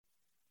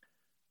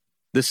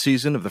This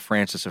season of The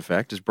Francis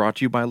Effect is brought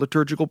to you by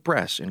Liturgical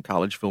Press in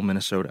Collegeville,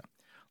 Minnesota.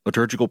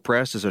 Liturgical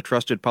Press is a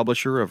trusted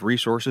publisher of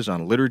resources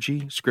on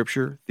liturgy,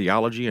 scripture,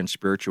 theology, and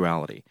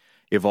spirituality,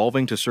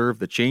 evolving to serve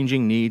the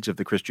changing needs of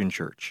the Christian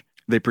church.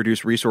 They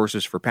produce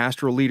resources for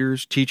pastoral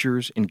leaders,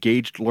 teachers,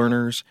 engaged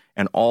learners,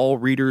 and all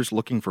readers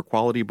looking for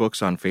quality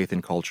books on faith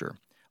and culture.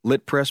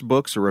 Lit Press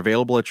books are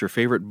available at your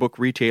favorite book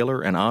retailer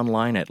and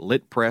online at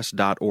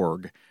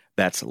litpress.org.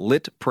 That's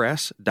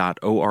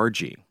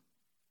litpress.org.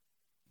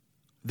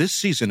 This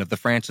season of The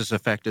Francis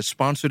Effect is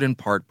sponsored in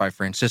part by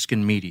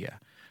Franciscan Media,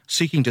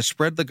 seeking to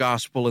spread the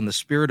gospel in the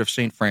spirit of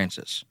St.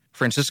 Francis.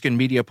 Franciscan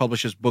Media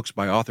publishes books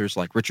by authors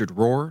like Richard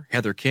Rohr,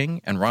 Heather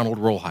King, and Ronald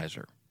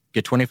Rolheiser.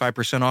 Get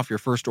 25% off your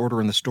first order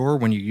in the store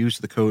when you use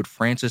the code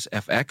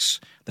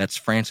FrancisFX, that's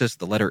Francis,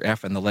 the letter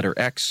F, and the letter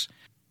X,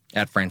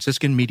 at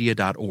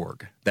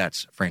franciscanmedia.org.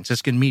 That's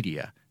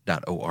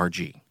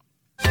franciscanmedia.org.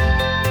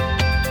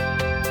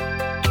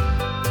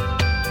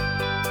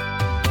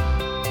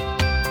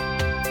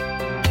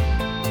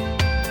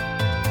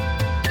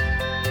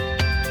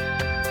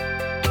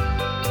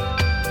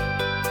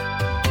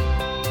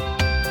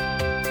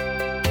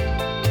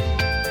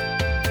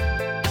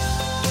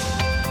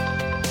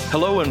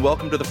 Hello and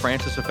welcome to the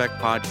Francis Effect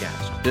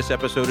Podcast. This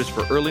episode is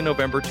for early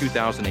November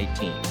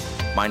 2018.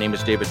 My name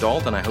is David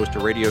Dalt and I host a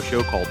radio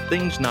show called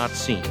Things Not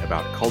Seen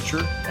about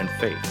culture and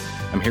faith.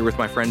 I'm here with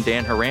my friend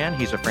Dan Horan.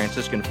 He's a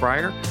Franciscan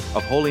friar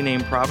of Holy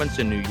Name Province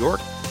in New York,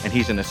 and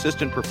he's an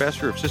assistant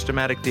professor of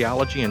systematic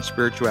theology and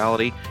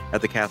spirituality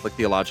at the Catholic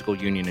Theological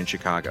Union in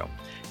Chicago.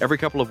 Every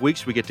couple of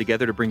weeks we get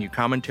together to bring you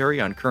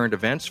commentary on current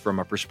events from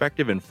a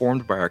perspective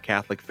informed by our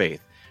Catholic faith.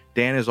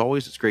 Dan, as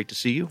always, it's great to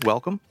see you.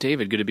 Welcome.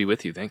 David, good to be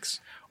with you.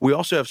 Thanks. We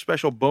also have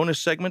special bonus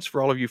segments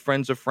for all of you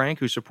friends of Frank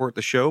who support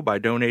the show by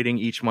donating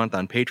each month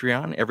on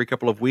Patreon. Every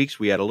couple of weeks,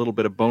 we add a little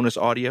bit of bonus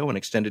audio and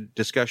extended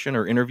discussion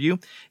or interview.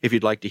 If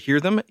you'd like to hear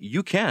them,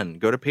 you can.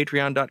 Go to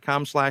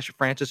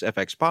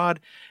patreon.com/FrancisFXPod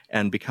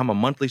and become a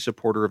monthly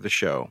supporter of the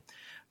show.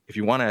 If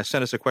you want to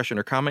send us a question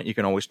or comment, you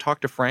can always talk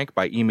to Frank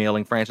by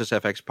emailing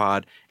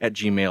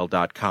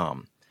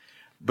francisfxpod@gmail.com.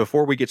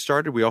 Before we get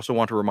started, we also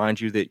want to remind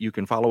you that you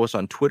can follow us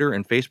on Twitter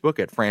and Facebook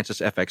at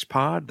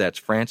FrancisFXPod. That's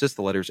Francis,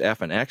 the letters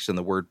F and X, and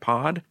the word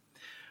pod.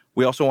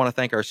 We also want to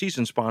thank our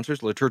season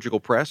sponsors,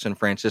 Liturgical Press and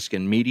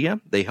Franciscan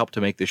Media. They help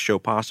to make this show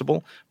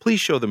possible. Please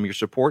show them your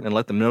support and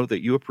let them know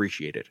that you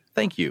appreciate it.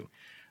 Thank you.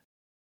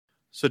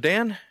 So,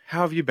 Dan,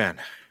 how have you been?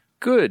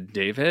 Good,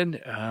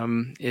 David.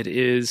 It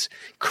is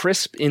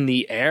crisp in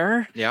the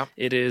air. Yeah.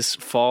 It is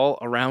fall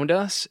around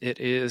us. It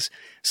is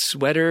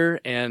sweater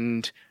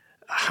and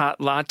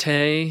hot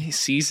latte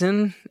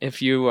season.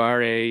 If you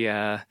are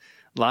a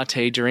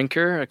latte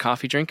drinker, a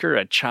coffee drinker,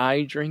 a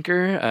chai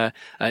drinker,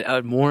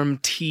 a warm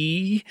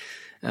tea,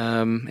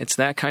 it's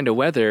that kind of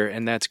weather,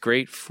 and that's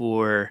great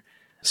for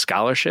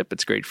scholarship.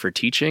 It's great for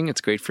teaching. It's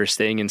great for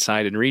staying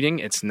inside and reading.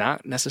 It's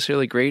not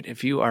necessarily great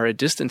if you are a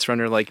distance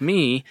runner like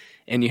me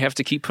and you have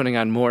to keep putting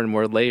on more and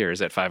more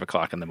layers at 5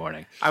 o'clock in the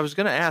morning. I was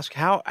going to ask,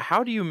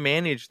 how do you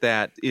manage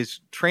that? Is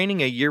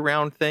training a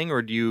year-round thing,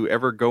 or do you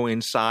ever go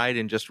inside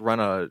and just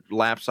run a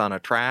laps on a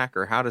track,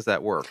 or how does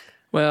that work?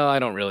 Well, I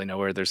don't really know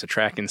where there's a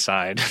track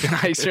inside.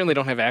 I certainly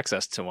don't have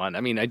access to one.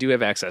 I mean, I do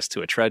have access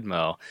to a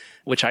treadmill,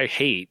 which I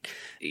hate.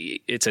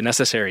 It's a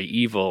necessary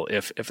evil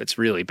if it's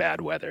really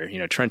bad weather,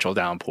 torrential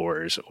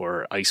downpours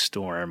or ice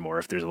storm, or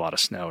if there's a lot of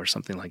snow or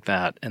something like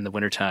that in the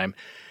wintertime.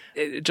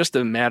 Just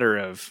a matter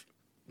of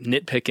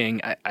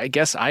nitpicking. I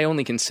guess I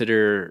only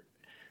consider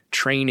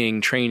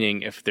training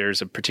if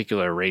there's a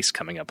particular race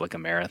coming up, like a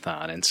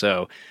marathon. And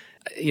so,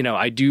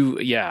 I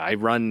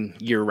run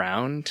year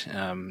round.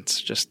 It's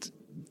just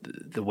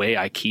the way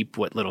I keep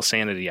what little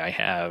sanity I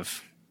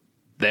have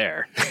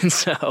there.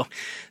 so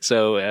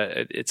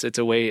it's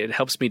a way, it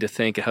helps me to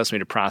think, it helps me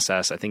to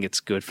process. I think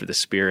it's good for the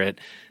spirit.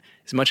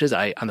 As much as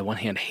I, on the one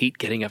hand, hate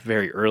getting up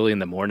very early in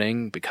the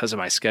morning because of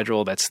my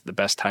schedule, that's the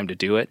best time to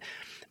do it.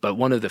 But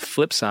one of the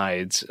flip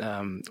sides,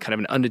 kind of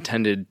an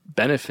unintended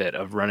benefit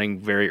of running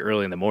very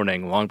early in the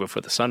morning, long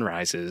before the sun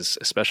rises,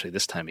 especially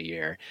this time of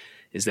year,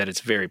 is that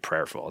it's very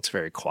prayerful. It's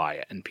very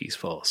quiet and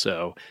peaceful.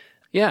 So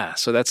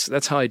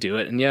that's how I do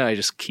it. And I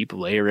just keep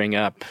layering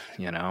up,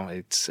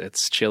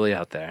 it's chilly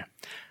out there.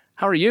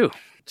 How are you?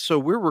 So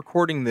we're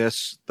recording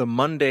this the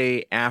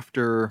Monday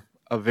after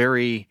a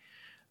very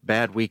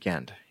bad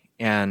weekend.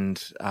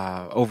 And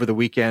over the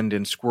weekend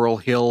in Squirrel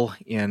Hill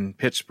in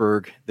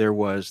Pittsburgh, there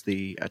was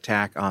the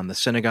attack on the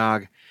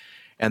synagogue.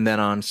 And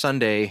then on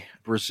Sunday,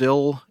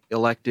 Brazil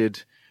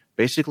elected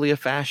basically a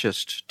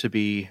fascist to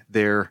be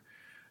their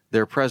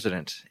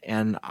president.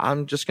 And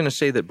I'm just going to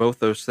say that both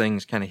those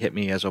things kind of hit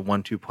me as a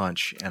 1-2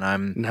 punch. And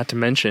I'm not to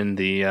mention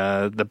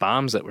the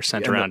bombs that were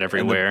sent around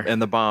everywhere.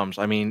 And the bombs.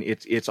 I mean,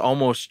 it's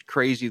almost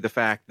crazy the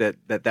fact that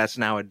that's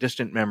now a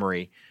distant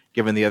memory,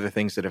 given the other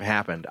things that have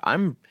happened.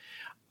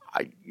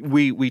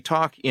 We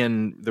talk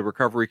in the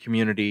recovery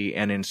community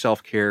and in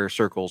self-care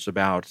circles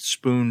about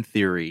spoon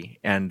theory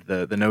and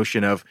the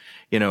notion of,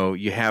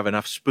 you have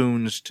enough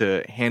spoons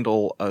to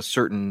handle a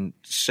certain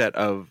set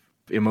of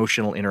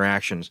emotional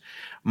interactions.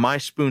 My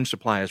spoon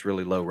supply is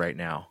really low right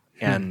now.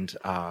 And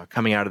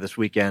coming out of this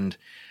weekend,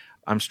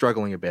 I'm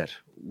struggling a bit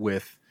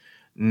with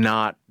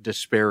not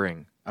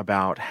despairing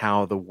about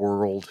how the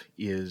world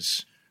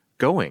is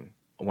going.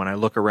 When I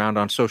look around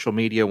on social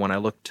media, when I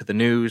look to the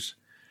news,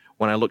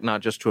 when I look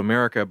not just to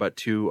America, but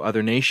to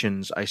other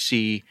nations, I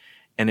see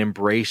an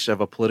embrace of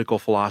a political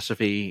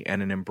philosophy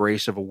and an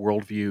embrace of a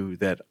worldview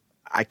that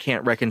I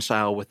can't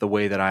reconcile with the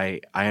way that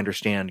I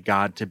understand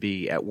God to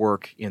be at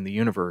work in the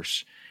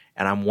universe.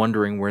 And I'm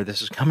wondering where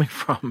this is coming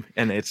from.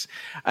 And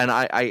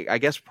I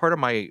guess part of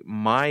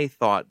my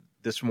thought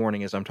this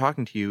morning as I'm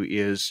talking to you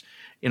is,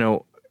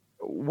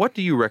 what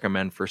do you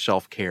recommend for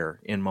self-care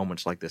in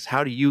moments like this?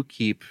 How do you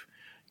keep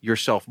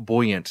yourself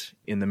buoyant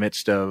in the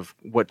midst of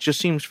what just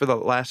seems for the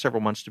last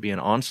several months to be an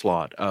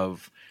onslaught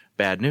of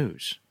bad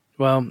news?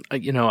 Well, I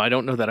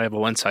don't know that I have a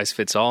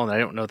one-size-fits-all, and I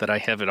don't know that I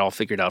have it all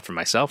figured out for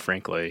myself,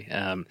 frankly.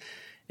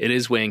 It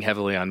is weighing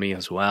heavily on me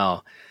as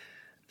well.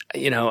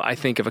 I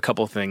think of a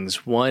couple of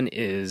things. One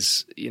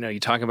is, you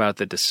talk about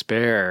the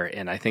despair,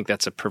 and I think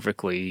that's a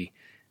perfectly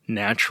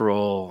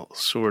natural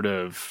sort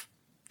of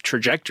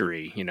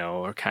trajectory,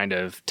 or kind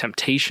of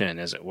temptation,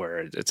 as it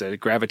were. It's a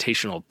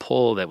gravitational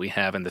pull that we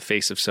have in the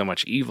face of so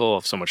much evil,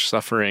 of so much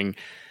suffering,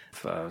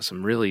 of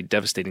some really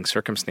devastating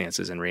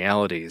circumstances and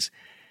realities.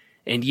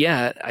 And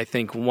yet, I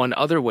think one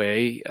other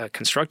way, a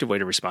constructive way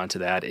to respond to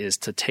that is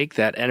to take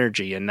that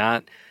energy and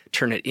not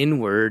turn it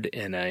inward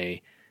in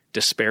a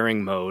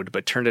despairing mode,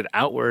 but turn it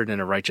outward in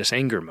a righteous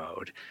anger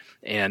mode.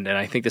 And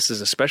I think this is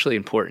especially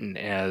important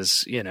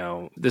as,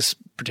 this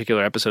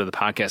particular episode of the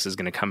podcast is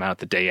going to come out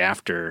the day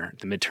after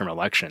the midterm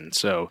election.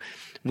 So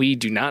we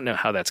do not know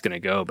how that's going to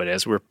go. But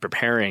as we're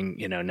preparing,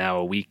 now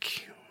a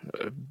week,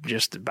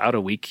 just about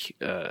a week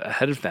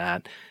ahead of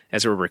that,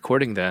 as we're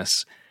recording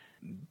this,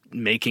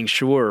 making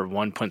sure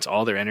one puts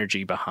all their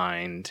energy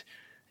behind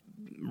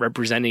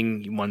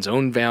representing one's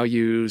own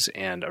values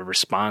and a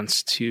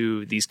response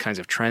to these kinds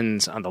of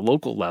trends on the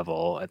local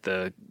level, at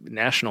the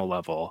national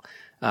level,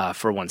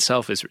 for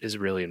oneself is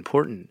really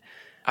important.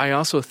 I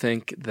also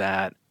think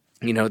that,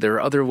 there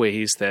are other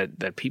ways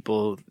that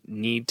people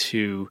need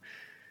to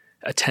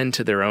attend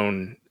to their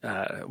own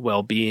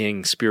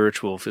well-being,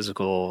 spiritual,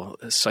 physical,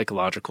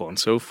 psychological, and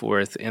so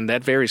forth. And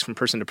that varies from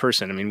person to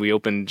person. I mean, we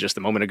opened just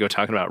a moment ago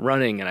talking about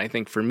running, and I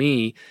think for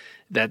me,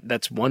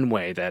 that's one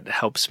way that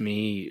helps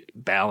me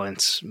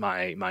balance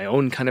my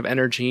own kind of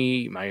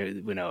energy.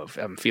 If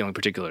I'm feeling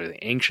particularly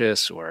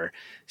anxious or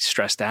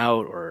stressed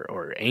out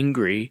or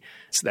angry,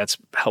 so that's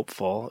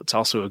helpful. It's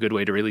also a good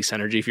way to release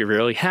energy if you're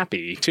really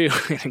happy too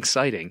and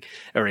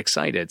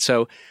excited.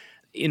 So,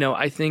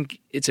 I think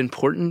it's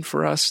important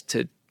for us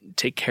to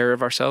take care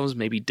of ourselves,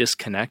 maybe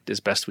disconnect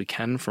as best we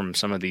can from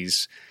some of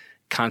these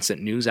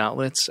constant news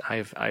outlets.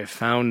 I've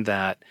found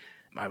that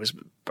I was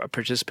a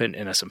participant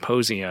in a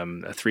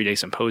 3-day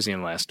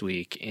symposium last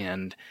week,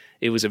 and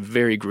it was a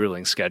very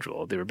grueling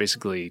schedule. They were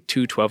basically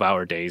 2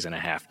 12-hour days and a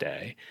half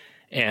day.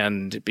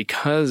 And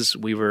because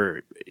we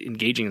were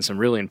engaging in some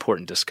really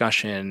important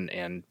discussion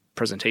and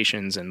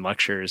presentations and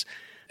lectures,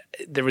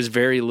 there was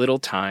very little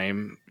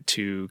time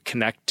to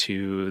connect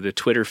to the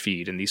Twitter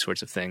feed and these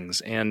sorts of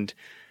things. And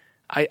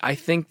I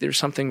think there's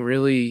something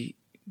really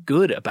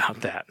good about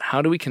that.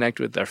 How do we connect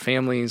with our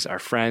families, our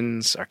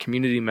friends, our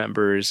community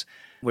members,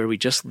 where we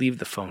just leave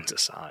the phones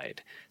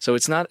aside? So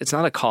it's not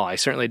a call. I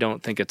certainly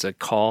don't think it's a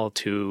call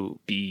to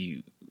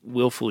be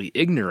willfully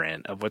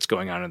ignorant of what's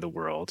going on in the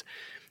world,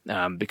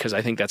 because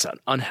I think that's an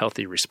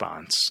unhealthy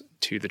response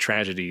to the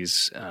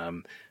tragedies,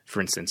 for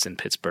instance, in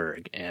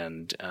Pittsburgh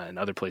and in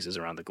other places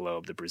around the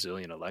globe, the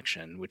Brazilian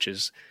election,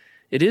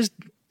 it is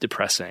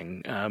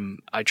depressing.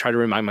 I try to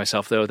remind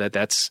myself, though,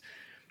 that's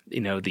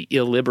the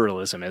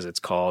illiberalism, as it's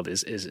called,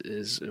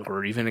 is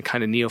or even a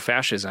kind of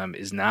neo-fascism,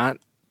 is not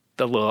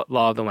the law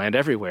of the land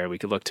everywhere. We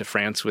could look to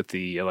France with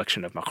the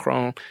election of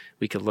Macron.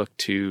 We could look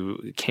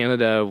to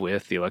Canada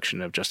with the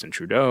election of Justin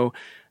Trudeau.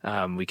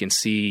 We can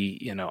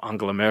see,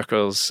 Angela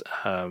Merkel's,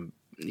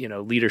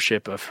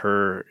 leadership of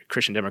her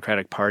Christian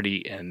Democratic Party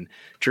in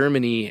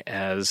Germany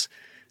as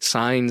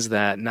signs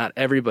that not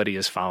everybody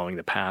is following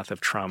the path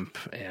of Trump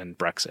and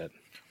Brexit.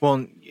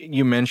 Well,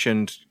 you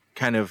mentioned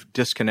kind of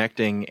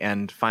disconnecting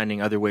and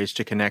finding other ways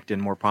to connect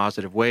in more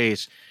positive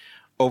ways.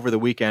 Over the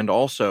weekend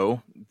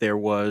also, there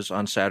was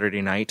on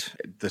Saturday night,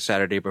 the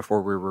Saturday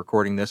before we were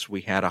recording this, we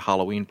had a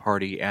Halloween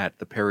party at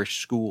the parish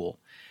school.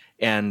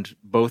 And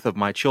both of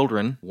my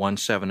children, 1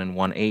 7 and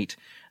 1 8,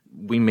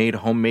 we made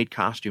homemade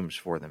costumes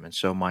for them. And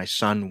so my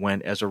son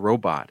went as a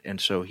robot. And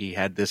so he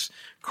had this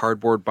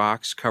cardboard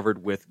box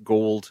covered with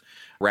gold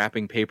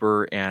wrapping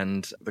paper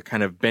and the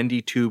kind of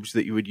bendy tubes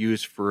that you would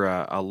use for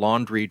a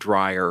laundry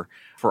dryer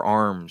for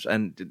arms.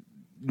 And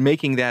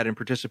making that and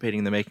participating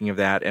in the making of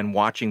that and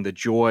watching the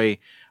joy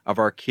of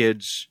our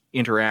kids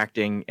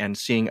interacting and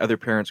seeing other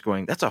parents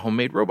going, that's a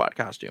homemade robot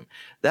costume.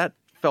 That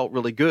felt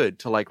really good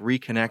to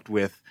reconnect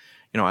with,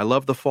 I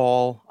love the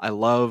fall. I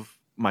love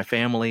my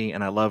family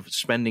and I love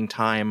spending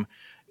time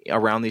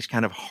around these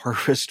kind of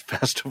harvest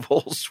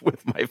festivals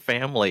with my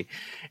family.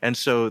 And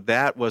so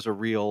that was a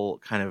real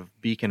kind of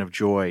beacon of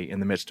joy in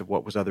the midst of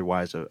what was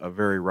otherwise a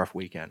very rough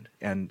weekend.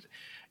 And,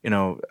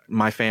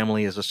 my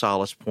family is a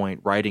solace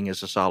point. Writing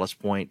is a solace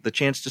point. The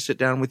chance to sit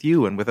down with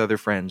you and with other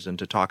friends and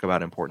to talk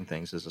about important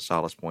things is a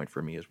solace point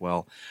for me as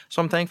well.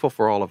 So I'm thankful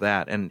for all of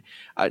that. And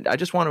I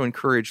just want to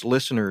encourage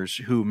listeners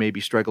who may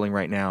be struggling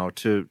right now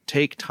to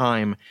take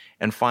time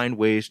and find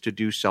ways to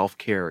do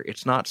self-care.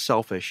 It's not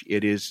selfish.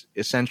 It is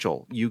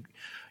essential. You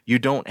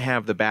don't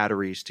have the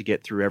batteries to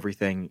get through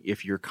everything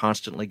if you're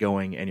constantly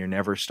going and you're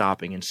never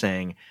stopping and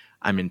saying,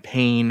 I'm in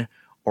pain,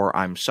 or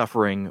I'm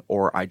suffering,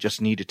 or I just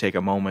need to take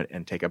a moment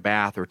and take a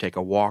bath or take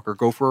a walk or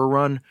go for a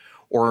run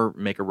or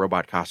make a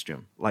robot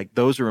costume. Like,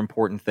 those are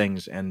important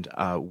things, and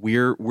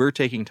we're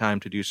taking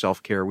time to do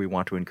self-care. We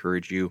want to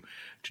encourage you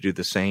to do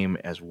the same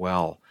as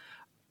well.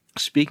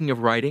 Speaking of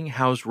writing,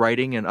 how's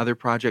writing and other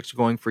projects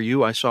going for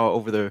you? I saw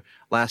over the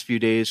last few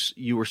days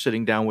you were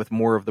sitting down with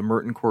more of the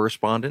Merton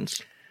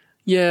correspondence.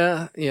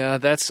 Yeah,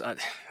 that's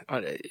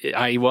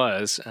I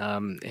was,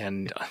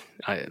 and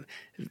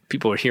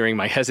people are hearing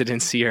my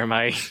hesitancy or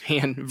my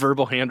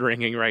verbal hand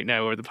wringing right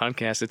now over the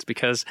podcast. It's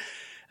because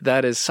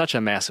that is such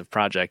a massive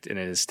project, and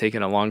it has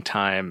taken a long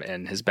time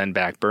and has been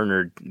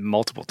backburnered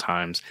multiple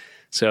times.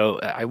 So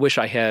I wish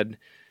I had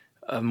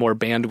more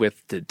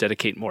bandwidth to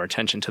dedicate more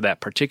attention to that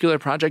particular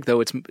project.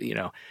 Though it's,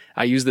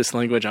 I use this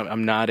language.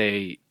 I'm not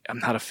a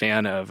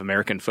fan of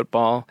American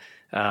football.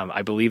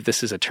 I believe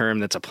this is a term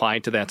that's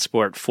applied to that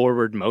sport.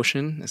 Forward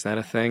motion, is that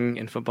a thing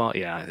in football?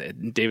 Yeah,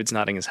 David's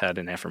nodding his head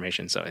in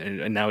affirmation. So,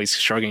 and now he's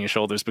shrugging his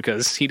shoulders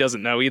because he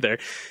doesn't know either.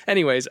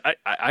 Anyways,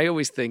 I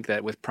always think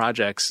that with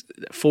projects,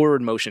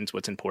 forward motion is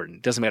what's important.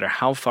 It doesn't matter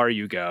how far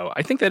you go.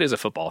 I think that is a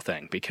football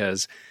thing,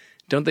 because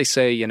don't they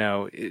say,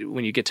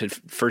 when you get to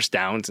first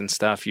downs and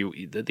stuff,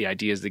 the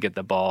idea is to get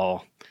the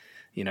ball,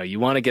 you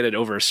want to get it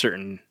over a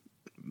certain.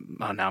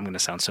 Oh, now I'm going to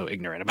sound so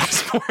ignorant about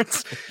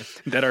sports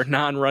that are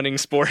non-running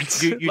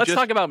sports. Let's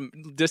talk about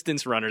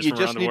distance runners from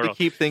around the world. You just need to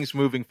keep things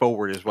moving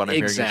forward is what I'm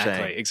hearing you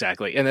saying.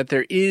 Exactly. And that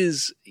there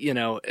is,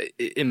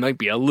 it might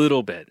be a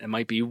little bit. It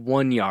might be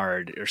 1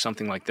 yard or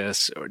something like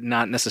this, or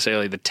not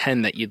necessarily the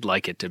 10 that you'd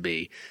like it to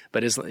be.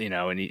 But,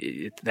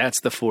 that's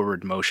the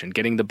forward motion,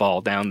 getting the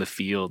ball down the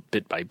field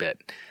bit by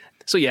bit.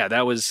 So yeah,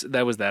 that was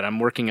that. I'm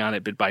working on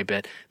it bit by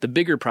bit. The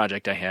bigger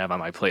project I have on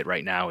my plate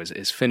right now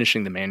is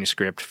finishing the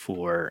manuscript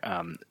for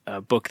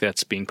a book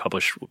that's being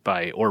published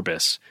by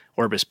Orbis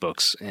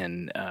Books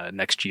in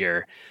next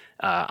year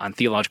on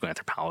theological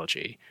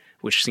anthropology,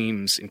 which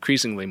seems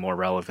increasingly more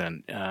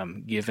relevant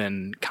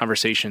given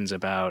conversations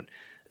about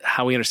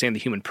how we understand the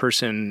human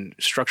person,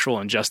 structural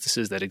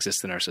injustices that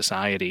exist in our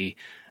society,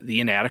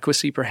 the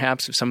inadequacy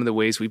perhaps of some of the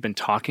ways we've been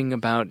talking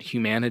about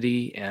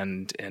humanity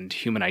and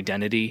human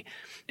identity.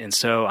 And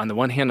so on the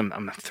one hand,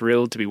 I'm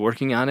thrilled to be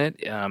working on it.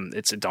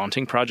 It's a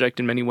daunting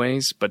project in many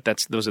ways, but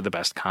those are the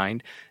best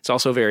kind. It's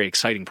also a very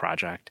exciting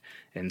project.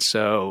 And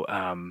so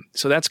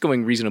that's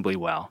going reasonably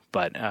well,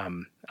 but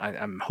I'm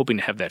hoping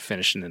to have that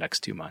finished in the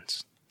next 2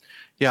 months.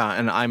 Yeah,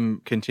 and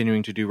I'm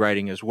continuing to do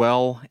writing as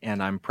well,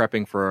 and I'm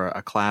prepping for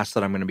a class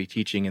that I'm going to be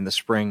teaching in the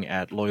spring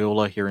at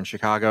Loyola here in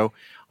Chicago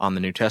on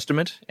the New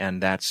Testament,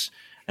 and that's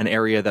an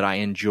area that I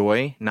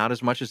enjoy, not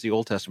as much as the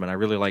Old Testament. I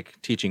really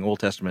like teaching Old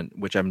Testament,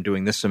 which I'm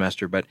doing this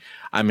semester, but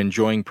I'm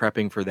enjoying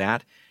prepping for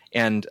that.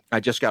 And I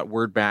just got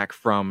word back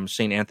from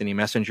St. Anthony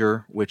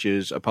Messenger, which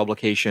is a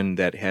publication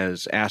that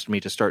has asked me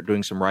to start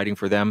doing some writing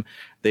for them.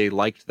 They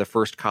liked the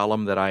first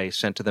column that I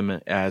sent to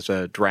them as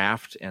a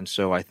draft, and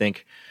so I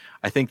think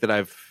that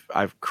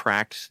I've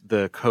cracked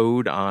the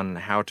code on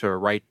how to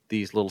write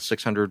these little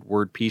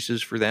 600-word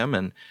pieces for them,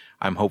 and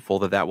I'm hopeful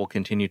that will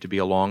continue to be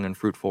a long and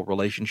fruitful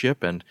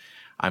relationship. And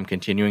I'm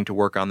continuing to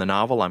work on the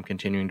novel. I'm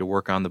continuing to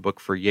work on the book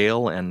for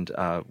Yale, and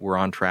we're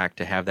on track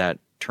to have that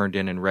turned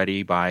in and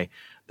ready by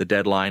the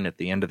deadline at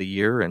the end of the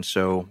year. And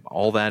so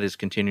all that is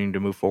continuing to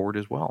move forward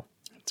as well.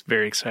 It's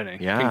very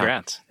exciting. Yeah.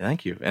 Congrats.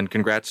 Thank you. And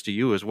congrats to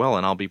you as well.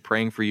 And I'll be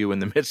praying for you in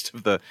the midst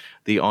of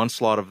the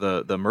onslaught of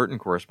the Merton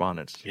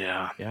correspondence.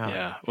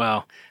 Yeah.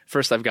 Well,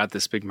 first I've got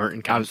this big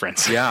Merton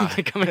conference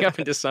coming up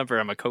in December.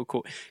 I'm a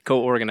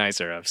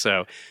co-organizer of.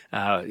 So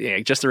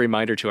just a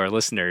reminder to our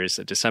listeners,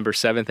 December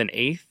 7th and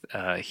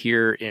 8th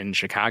here in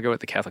Chicago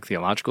at the Catholic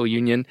Theological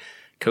Union,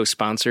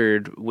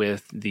 co-sponsored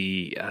with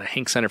the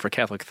Hank Center for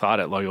Catholic Thought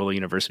at Loyola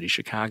University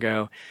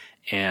Chicago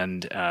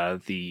and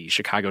the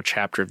Chicago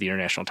chapter of the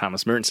International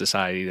Thomas Merton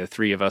Society. The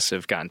three of us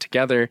have gotten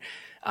together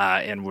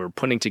and we're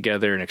putting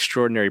together an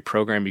extraordinary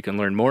program you can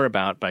learn more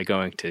about by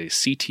going to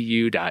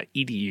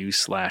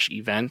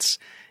ctu.edu/events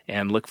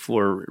and look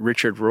for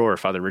Richard Rohr,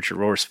 Father Richard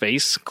Rohr's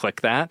face.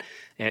 Click that,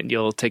 and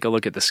you'll take a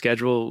look at the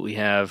schedule. We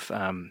have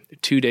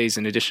 2 days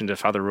in addition to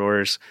Father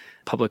Rohr's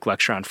public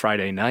lecture on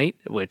Friday night,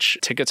 which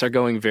tickets are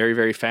going very,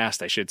 very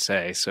fast, I should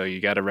say. So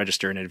you got to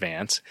register in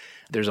advance.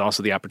 There's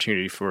also the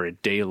opportunity for a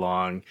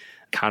day-long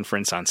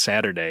conference on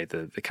Saturday,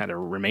 the kind of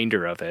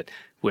remainder of it,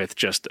 with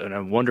just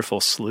a wonderful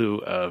slew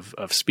of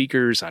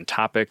speakers on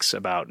topics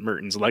about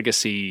Merton's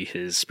legacy,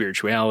 his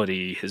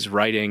spirituality, his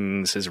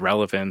writings, his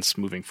relevance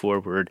moving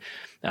forward.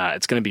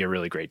 It's going to be a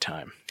really great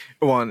time.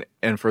 Well,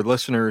 and for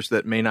listeners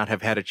that may not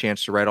have had a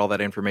chance to write all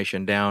that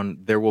information down,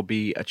 there will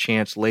be a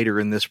chance later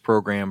in this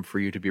program for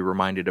you to be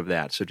reminded of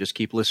that. So just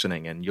keep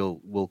listening, and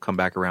we'll come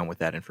back around with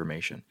that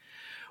information.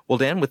 Well,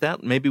 Dan, with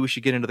that, maybe we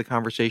should get into the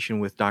conversation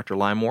with Dr.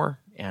 Lymore,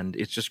 and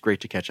it's just great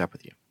to catch up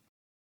with you.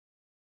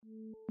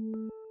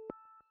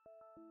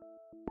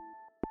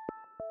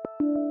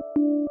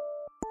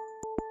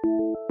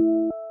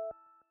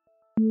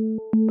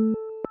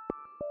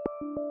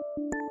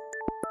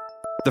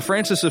 The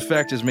Francis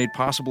Effect is made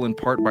possible in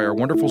part by our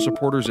wonderful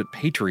supporters at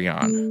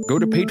Patreon. Go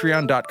to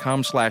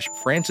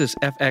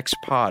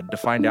patreon.com/FrancisFXPod to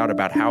find out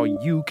about how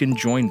you can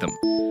join them.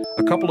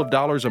 A couple of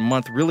dollars a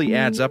month really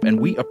adds up, and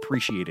we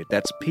appreciate it.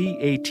 That's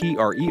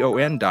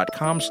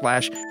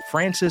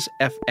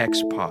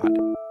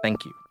patreon.com/FrancisFXPod.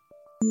 Thank you.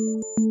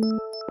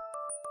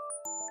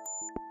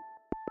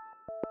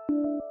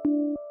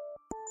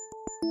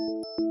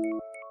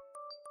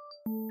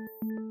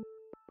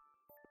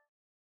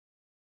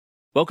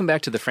 Welcome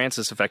back to the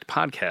Francis Effect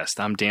podcast.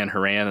 I'm Dan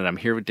Horan, and I'm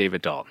here with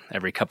David Dault.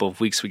 Every couple of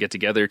weeks, we get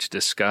together to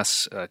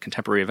discuss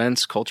contemporary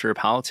events, culture,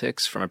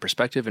 politics from a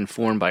perspective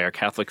informed by our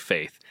Catholic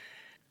faith.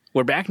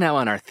 We're back now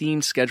on our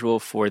theme schedule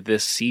for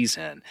this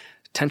season,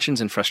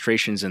 Tensions and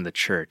Frustrations in the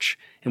Church,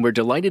 and we're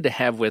delighted to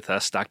have with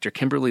us Dr.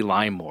 Kimberly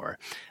Lymore,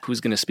 who's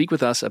going to speak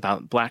with us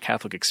about Black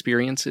Catholic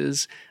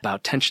experiences,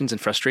 about tensions and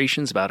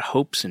frustrations, about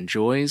hopes and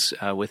joys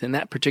within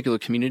that particular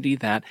community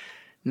that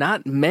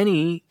not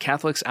many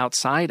Catholics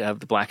outside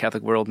of the Black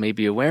Catholic world may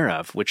be aware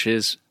of, which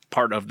is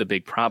part of the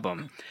big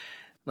problem.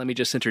 Let me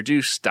just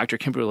introduce Dr.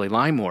 Kimberly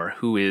Lymore,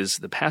 who is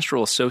the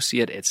pastoral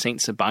associate at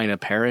St. Sabina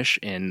Parish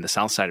in the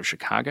south side of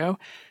Chicago.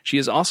 She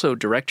is also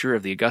director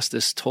of the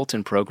Augustus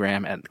Tolton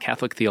program at the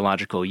Catholic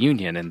Theological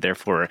Union, and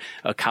therefore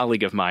a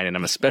colleague of mine, and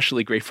I'm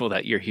especially grateful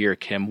that you're here,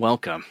 Kim.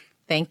 Welcome.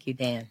 Thank you,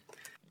 Dan.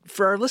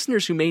 For our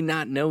listeners who may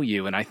not know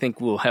you, and I think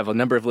we'll have a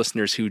number of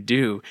listeners who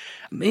do,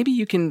 maybe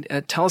you can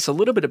tell us a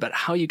little bit about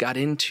how you got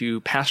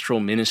into pastoral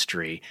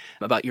ministry,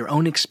 about your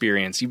own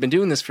experience. You've been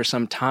doing this for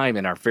some time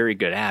and are very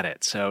good at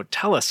it. So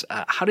tell us,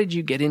 how did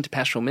you get into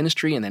pastoral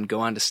ministry and then go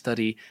on to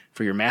study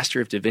for your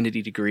Master of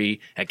Divinity degree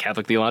at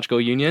Catholic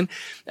Theological Union,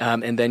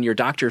 and then your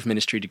Doctor of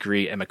Ministry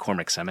degree at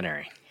McCormick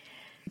Seminary?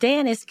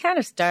 Dan, it's kind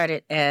of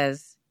started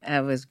as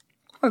I was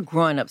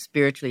growing up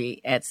spiritually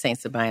at St.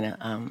 Sabina.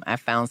 I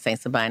found St.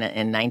 Sabina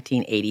in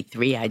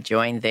 1983. I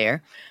joined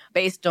there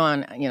based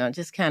on,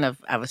 just kind of,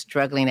 I was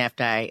struggling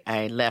after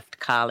I left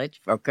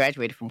college or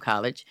graduated from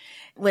college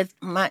with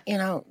my,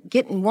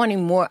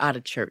 wanting more out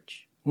of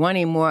church,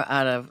 wanting more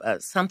out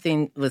of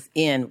something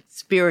within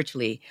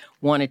spiritually,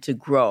 wanted to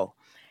grow.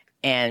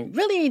 And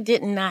really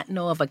did not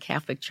know of a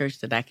Catholic church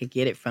that I could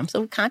get it from.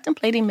 So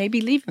contemplating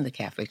maybe leaving the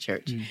Catholic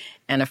church.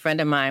 And a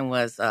friend of mine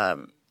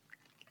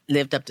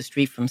lived up the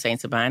street from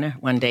St. Sabina,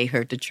 one day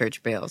heard the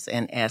church bells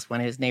and asked one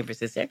of his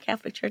neighbors, is there a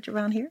Catholic church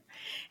around here?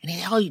 And he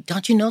said, oh,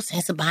 don't you know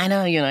St.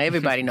 Sabina?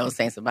 Everybody knows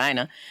St.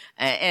 Sabina.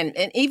 And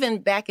even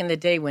back in the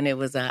day when it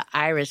was an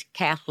Irish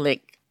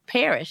Catholic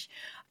parish,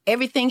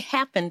 everything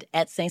happened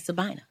at St.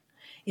 Sabina.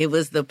 It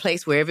was the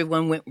place where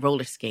everyone went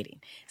roller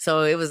skating.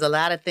 So it was a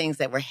lot of things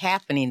that were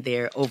happening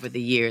there over the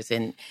years.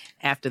 And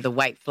after the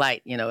white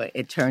flight,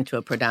 it turned to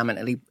a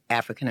predominantly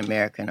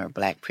African-American or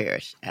Black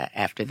parish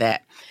after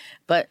that.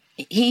 But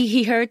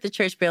he heard the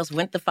church bells,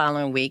 went the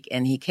following week,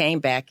 and he came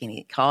back and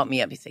he called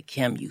me up. He said,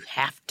 Kim, you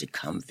have to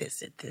come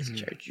visit this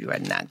church. You are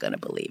not going to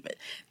believe it.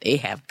 They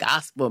have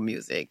gospel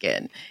music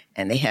and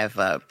they have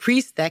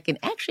priests that can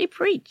actually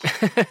preach.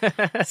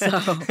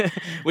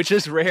 Which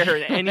is rare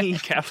in any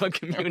Catholic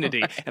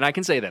community. And I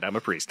can say that. I'm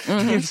a priest.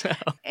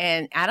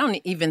 And I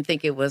don't even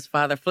think it was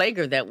Father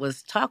Flager that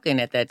was talking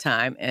at that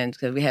time, and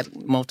because we had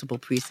multiple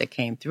priests that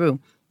came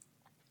through.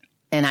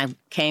 And I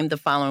came the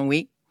following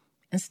week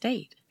and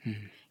stayed.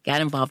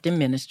 Got involved in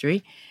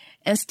ministry.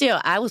 And still,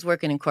 I was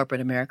working in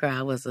corporate America.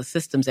 I was a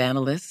systems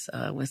analyst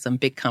with some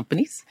big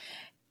companies.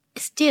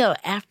 Still,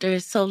 after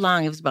so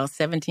long, it was about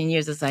 17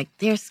 years, it's like,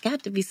 there's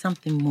got to be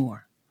something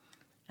more.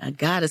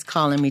 God is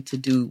calling me to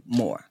do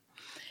more.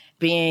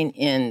 Being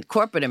in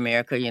corporate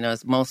America,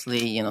 it's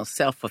mostly,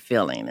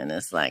 self-fulfilling. And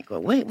it's like,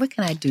 well, what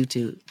can I do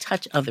to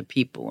touch other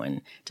people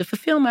and to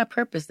fulfill my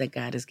purpose that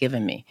God has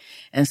given me?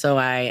 And so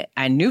I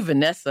knew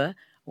Vanessa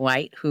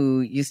White,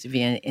 who used to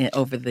be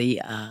over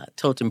the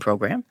Tolton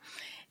program,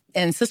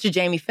 and Sister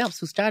Jamie Phelps,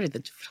 who started the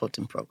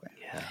Tolton program.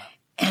 Yeah.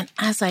 And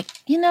I was like,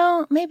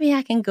 maybe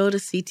I can go to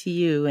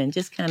CTU and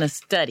just kind of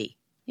study,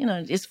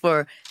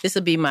 this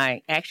would be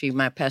my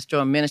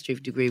pastoral ministry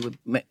degree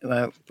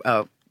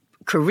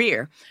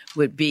career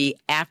would be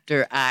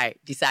after I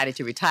decided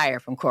to retire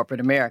from corporate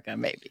America,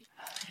 maybe.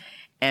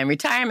 And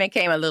retirement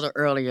came a little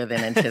earlier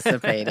than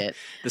anticipated.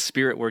 The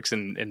Spirit works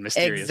in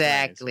mysterious ways.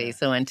 Exactly. Yeah.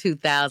 So in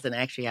 2000,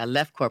 actually, I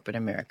left corporate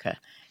America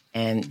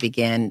and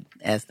began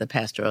as the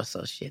pastoral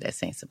associate at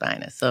St.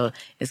 Sabina. So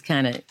it's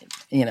kind of,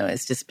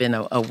 it's just been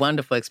a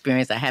wonderful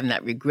experience. I have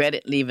not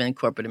regretted leaving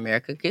corporate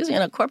America because,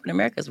 corporate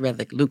America is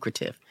rather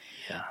lucrative.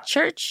 Yeah.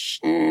 Church,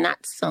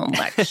 not so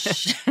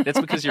much. That's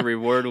because your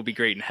reward will be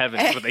great in heaven,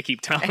 is what they keep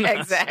telling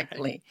us.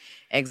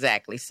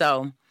 Exactly.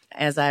 So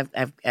as I've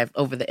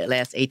over the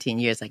last 18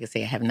 years, like I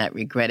say, I have not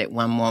regretted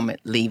one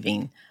moment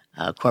leaving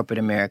corporate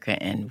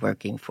America and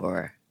working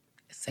for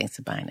St.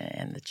 Sabina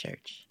and the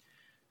church.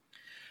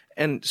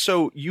 And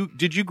so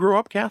did you grow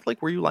up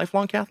Catholic? Were you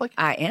lifelong Catholic?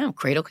 I am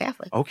cradle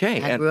Catholic. Okay.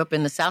 I grew up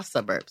in the south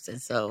suburbs.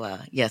 And so,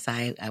 yes,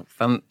 I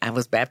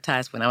was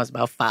baptized when I was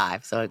about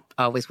 5. So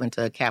I always went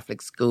to a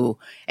Catholic school,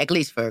 at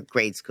least for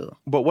grade school.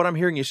 But what I'm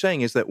hearing you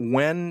saying is that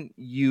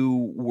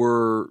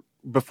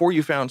before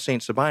you found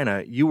St.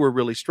 Sabina, you were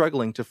really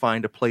struggling to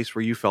find a place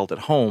where you felt at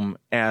home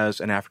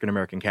as an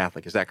African-American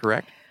Catholic. Is that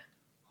correct?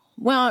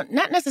 Well,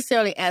 not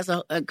necessarily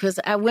because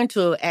I went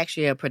to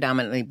actually a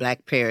predominantly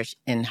black parish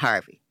in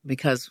Harvey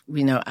because,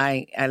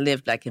 I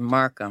lived like in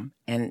Markham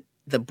and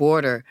the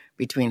border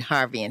between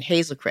Harvey and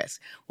Hazelcrest.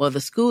 Well,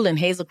 the school in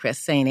Hazelcrest,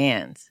 St.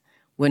 Anne's,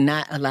 would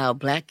not allow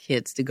black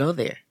kids to go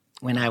there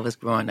when I was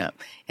growing up.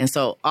 And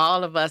so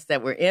all of us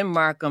that were in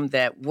Markham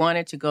that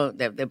wanted to go,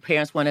 that their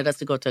parents wanted us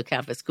to go to a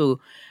Catholic school,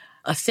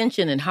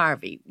 Ascension and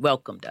Harvey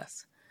welcomed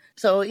us.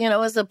 So, it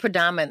was a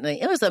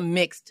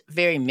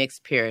very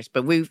mixed parish,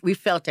 but we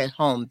felt at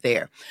home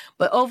there.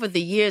 But over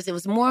the years, it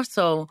was more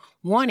so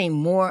wanting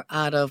more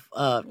out of,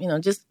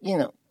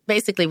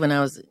 basically when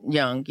I was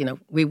young,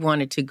 we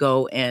wanted to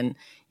go and,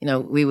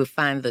 we would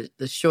find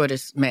the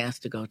shortest mass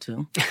to go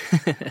to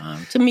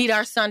meet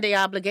our Sunday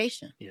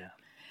obligation. Yeah.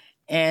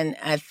 And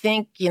I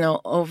think,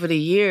 over the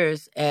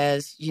years,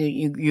 as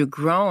you're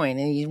growing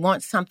and you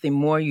want something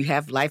more, you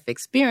have life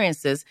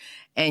experiences,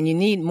 and you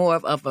need more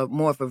of a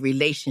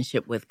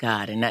relationship with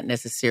God and not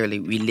necessarily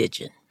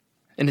religion.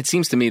 And it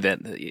seems to me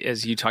that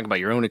as you talk about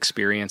your own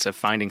experience of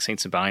finding St.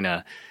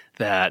 Sabina,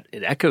 that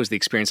it echoes the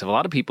experience of a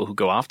lot of people who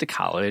go off to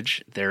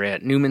college. They're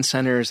at Newman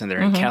Centers and they're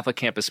in Catholic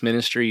campus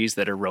ministries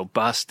that are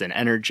robust and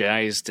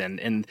energized,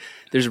 and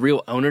there's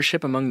real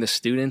ownership among the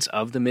students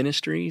of the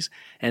ministries.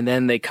 And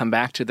then they come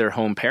back to their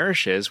home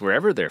parishes,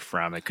 wherever they're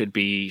from. It could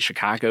be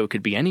Chicago, it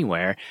could be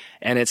anywhere.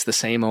 And it's the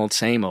same old,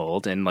 same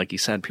old. And like you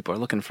said, people are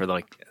looking for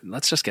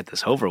let's just get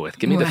this over with.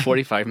 Give me the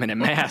 45-minute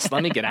mass.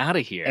 Let me get out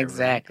of here.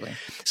 Exactly.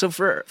 Right? So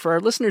for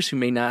our listeners who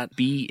may not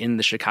be in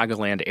the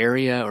Chicagoland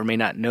area or may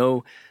not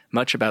know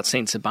much about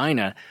St.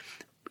 Sabina,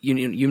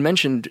 you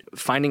mentioned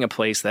finding a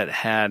place that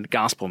had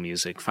gospel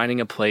music,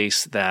 finding a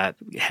place that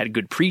had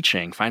good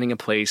preaching, finding a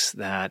place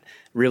that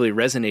really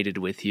resonated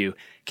with you.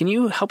 Can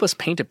you help us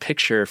paint a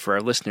picture for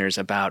our listeners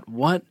about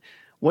what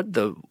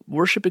the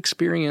worship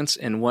experience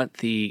and what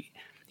the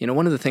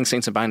one of the things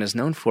St. Sabina is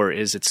known for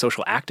is its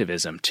social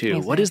activism too.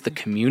 Exactly. What is the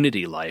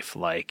community life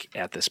like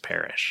at this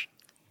parish?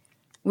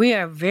 We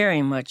are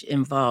very much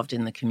involved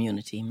in the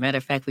community. Matter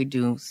of fact, we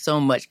do so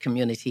much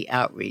community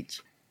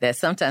outreach that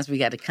sometimes we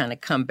got to kind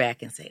of come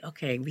back and say,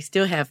 okay, we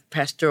still have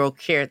pastoral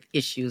care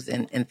issues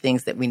and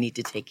things that we need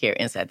to take care of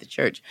inside the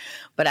church.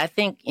 But I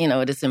think,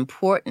 it is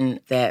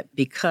important that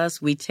because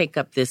we take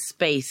up this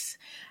space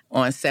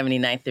on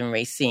 79th and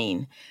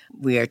Racine,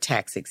 we are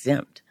tax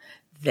exempt,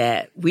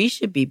 that we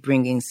should be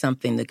bringing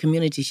something, the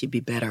community should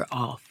be better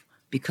off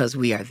because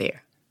we are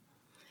there.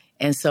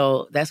 And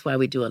so that's why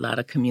we do a lot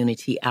of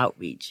community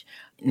outreach.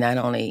 Not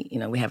only,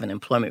 we have an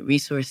employment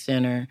resource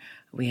center,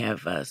 we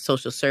have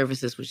social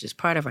services, which is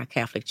part of our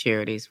Catholic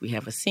Charities. We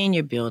have a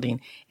senior building,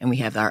 and we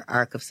have our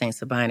Ark of St.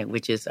 Sabina,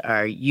 which is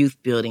our youth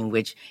building,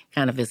 which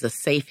kind of is a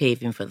safe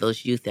haven for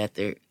those youth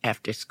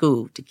after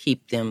school to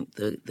keep them,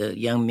 the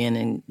young men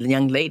and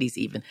young ladies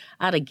even,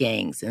 out of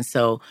gangs. And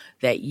so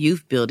that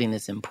youth building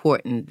is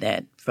important,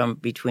 that from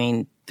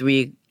between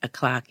 3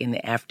 o'clock in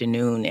the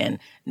afternoon and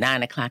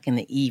 9 o'clock in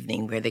the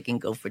evening, where they can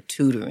go for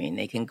tutoring,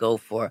 they can go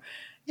for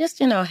just,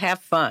 have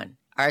fun,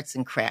 arts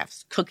and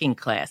crafts, cooking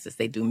classes,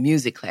 they do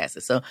music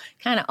classes. So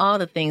kind of all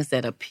the things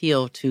that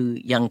appeal to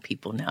young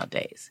people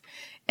nowadays.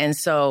 And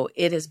so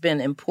it has been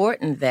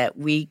important that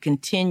we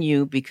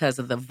continue because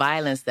of the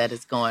violence that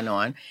is going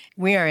on.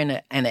 We are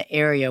in an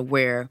area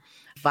where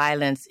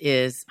violence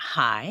is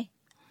high.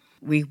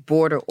 We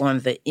border on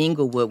the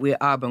Inglewood. We're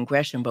Auburn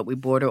Gresham, but we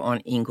border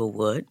on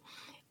Inglewood.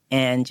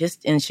 And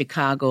just in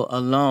Chicago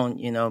alone,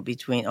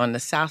 on the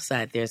south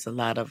side, there's a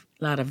lot of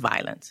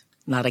violence,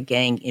 a lot of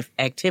gang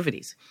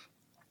activities.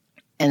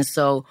 And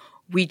so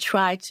we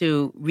try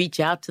to reach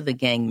out to the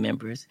gang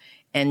members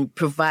and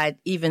provide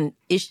even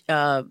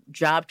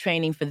job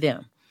training for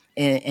them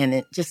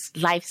and just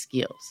life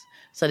skills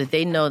so that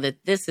they know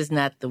that this is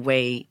not the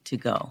way to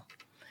go.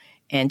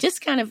 And just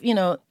kind of,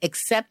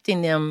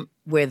 accepting them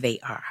where they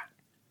are.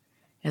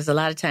 There's a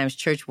lot of times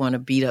church want to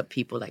beat up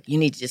people like, you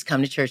need to just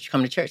come to church.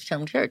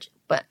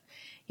 But,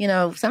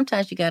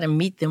 sometimes you got to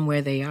meet them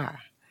where they are.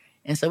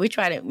 And so we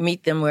try to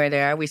meet them where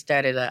they are. We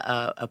started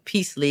a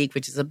Peace League,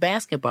 which is a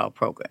basketball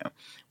program,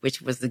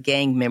 which was the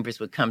gang members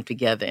would come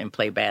together and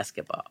play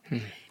basketball.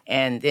 Mm-hmm.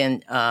 And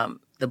then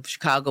the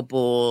Chicago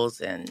Bulls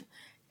and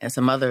and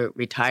some other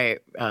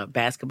retired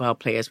basketball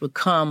players would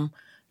come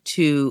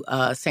to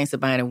St.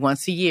 Sabina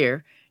once a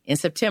year in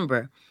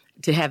September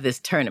to have this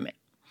tournament.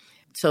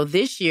 So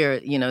this year,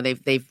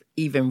 they've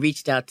even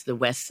reached out to the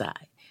West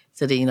Side.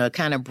 So they,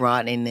 kind of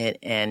broadening it,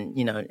 and,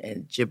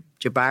 and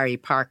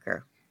Jabari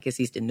Parker, because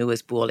he's the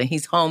newest bull, and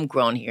he's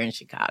homegrown here in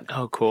Chicago.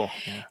 Oh, cool.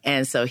 Yeah.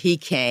 And so he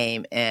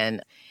came,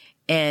 and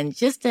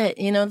just that,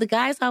 the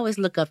guys always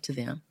look up to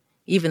them,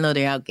 even though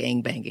they're out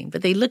gangbanging,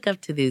 but they look up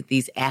to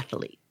these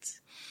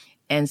athletes.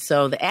 And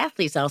so the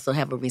athletes also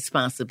have a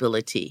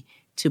responsibility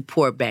to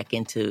pour back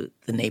into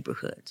the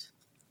neighborhoods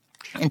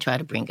and try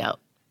to bring out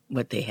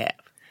what they have.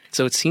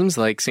 So it seems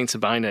like St.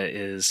 Sabina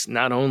is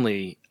not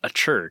only a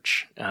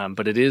church,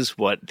 but it is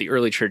what the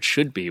early church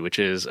should be, which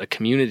is a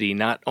community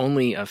not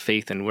only of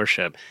faith and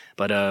worship,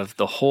 but of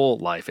the whole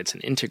life. It's an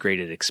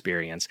integrated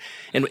experience.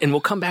 And we'll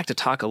come back to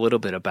talk a little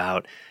bit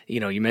about,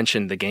 you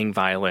mentioned the gang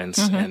violence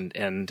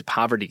and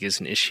poverty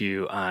is an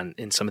issue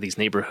in some of these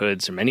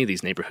neighborhoods, or many of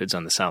these neighborhoods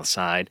on the South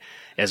Side,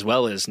 as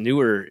well as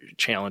newer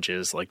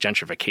challenges like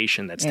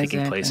gentrification that's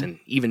taking place in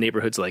even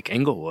neighborhoods like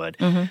Englewood.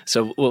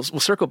 So we'll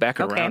circle back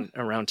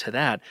around to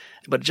that.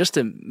 But just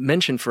to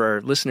mention for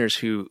our listeners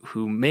who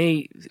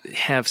may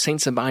have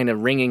St. Sabina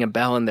ringing a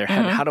bell in their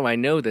head, how do I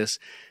know this?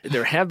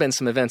 There have been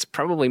some events,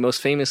 probably most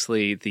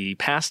famously the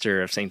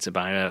pastor of St.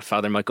 Sabina,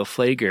 Father Michael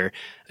Pfleger,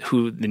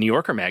 who the New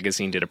Yorker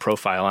magazine did a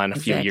profile on a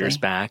few years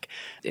back,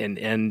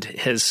 and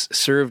has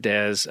served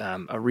as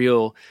a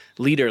real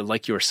leader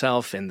like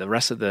yourself and the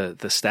rest of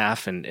the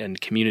staff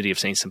and community of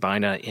St.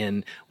 Sabina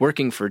in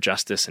working for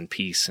justice and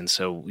peace. And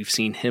so we've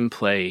seen him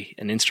play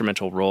an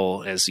instrumental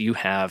role, as you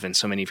have and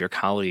so many of your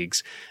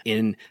colleagues,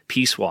 in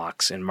peace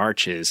walks and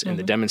marches and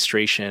the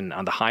demonstration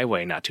on the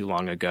highway not too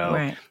long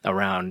ago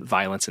around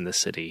violence in the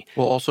city.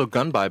 Well, also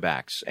gun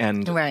buybacks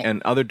and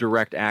other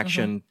direct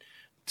action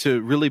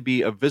to really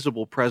be a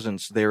visible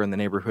presence there in the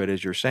neighborhood,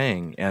 as you're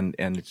saying. And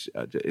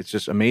it's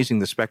just amazing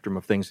the spectrum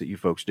of things that you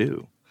folks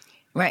do.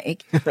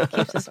 Right. It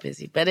keeps us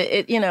busy. But,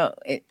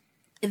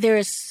 there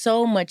is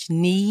so much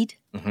need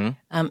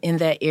in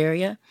that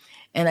area.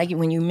 And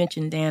when you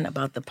mentioned, Dan,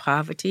 about the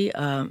poverty,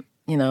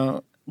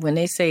 when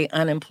they say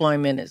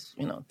unemployment is,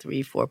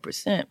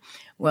 3-4%,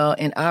 well,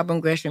 in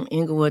Auburn, Gresham,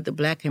 Englewood, the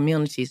Black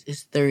communities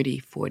is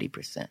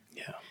 30-40%.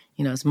 Yeah.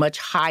 It's much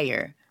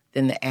higher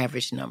than the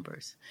average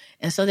numbers.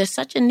 And so there's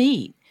such a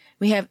need.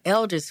 We have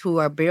elders who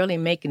are barely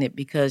making it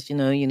because,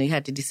 you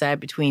have to decide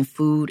between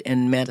food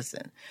and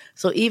medicine.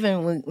 So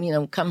even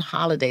when, come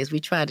holidays, we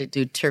try to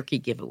do turkey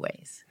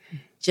giveaways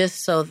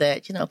just so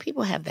that,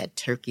 people have that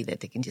turkey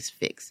that they can just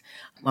fix.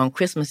 On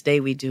Christmas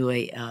Day, we do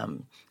a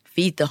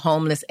feed the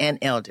homeless and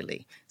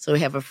elderly. So we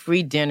have a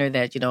free dinner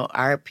that,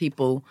 our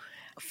people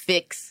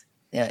fix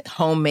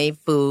homemade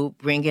food,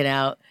 bring it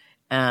out,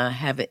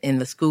 have it in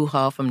the school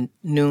hall from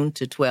noon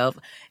to 12.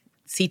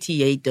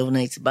 CTA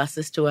donates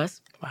buses to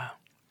us. Wow.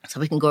 So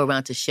we can go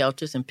around to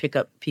shelters and pick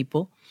up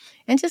people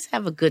and just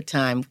have a good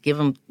time, give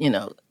them,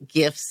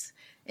 gifts,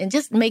 and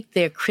just make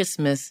their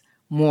Christmas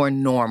more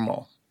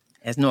normal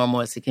as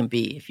it can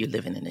be if you're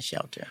living in a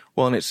shelter.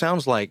 Well, and it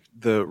sounds like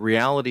the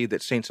reality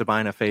that St.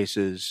 Sabina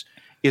faces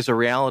is a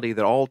reality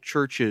that all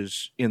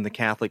churches in the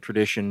Catholic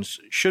traditions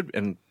should,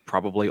 and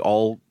probably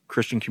all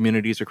Christian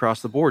communities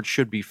across the board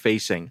should be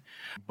facing.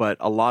 But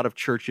a lot of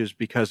churches,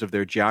 because of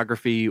their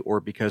geography or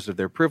because of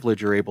their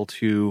privilege, are able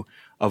to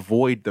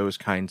avoid those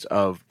kinds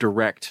of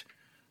direct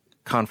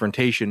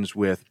confrontations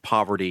with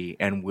poverty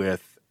and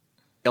with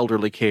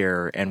elderly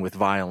care and with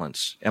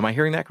violence. Am I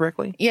hearing that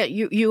correctly? Yeah,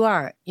 you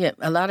are. Yeah,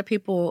 a lot of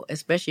people,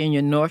 especially in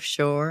your North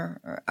Shore,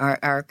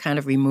 are kind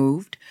of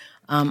removed.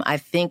 I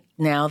think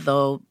now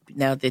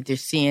that they're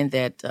seeing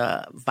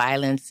that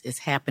violence is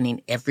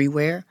happening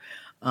everywhere,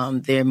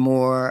 they're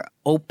more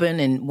open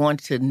and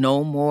want to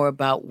know more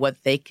about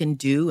what they can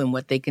do and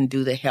what they can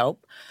do to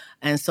help.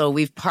 And so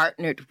we've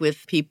partnered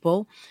with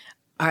people.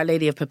 Our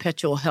Lady of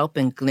Perpetual Help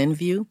in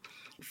Glenview.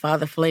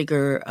 Father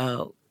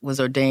Pfleger was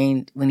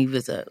ordained when he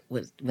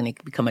when he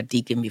become a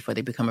deacon before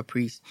they become a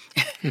priest.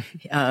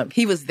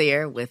 He was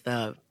there with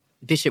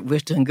Bishop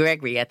Wilton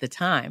Gregory at the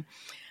time.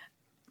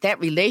 That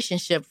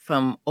relationship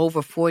from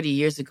over 40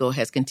 years ago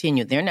has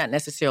continued. They're not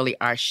necessarily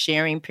our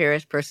sharing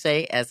parish per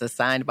se as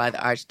assigned by the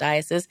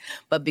Archdiocese,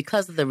 but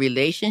because of the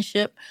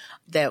relationship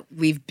that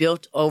we've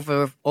built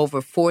over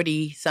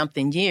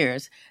 40-something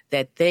years,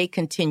 that they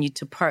continue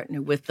to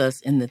partner with us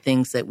in the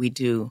things that we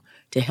do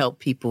to help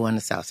people on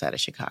the south side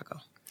of Chicago.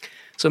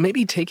 So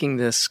maybe taking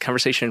this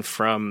conversation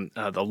from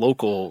the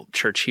local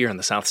church here on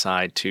the South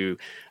Side to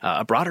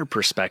a broader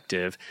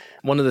perspective,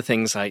 one of the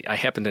things I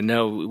happen to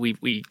know,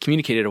 we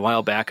communicated a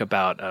while back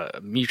about a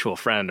mutual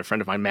friend, a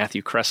friend of mine,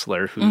 Matthew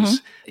Kressler,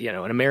 who's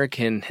an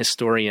American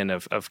historian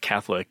of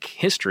Catholic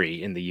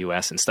history in the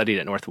U.S. and studied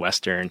at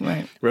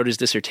Northwestern, wrote his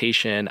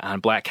dissertation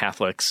on Black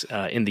Catholics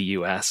in the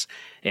U.S.,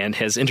 and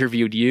has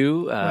interviewed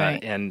you,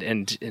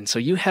 and so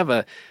you have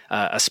a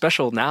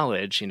special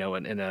knowledge, and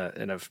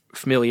a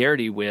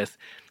familiarity with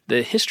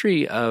the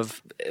history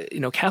of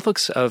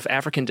Catholics of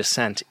African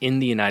descent in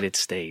the United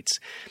States.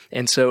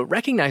 And so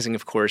recognizing,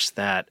 of course,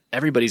 that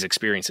everybody's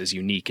experience is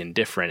unique and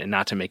different, and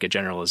not to make a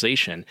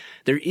generalization,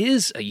 there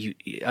is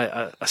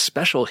a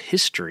special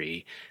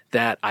history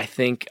that I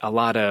think a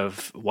lot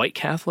of white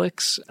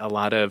Catholics, a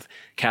lot of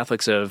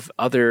Catholics of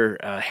other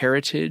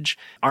heritage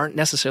aren't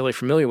necessarily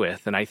familiar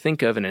with. And I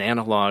think of an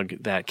analog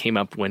that came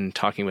up when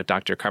talking with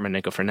Dr. Carmen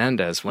Nico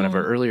Fernandez, one of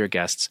our earlier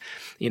guests,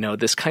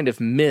 this kind of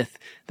myth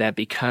that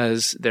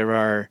because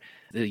the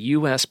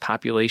U.S.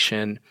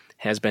 population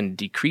has been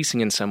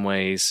decreasing in some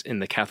ways in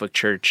the Catholic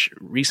Church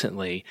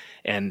recently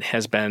and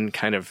has been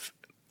kind of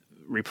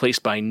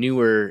replaced by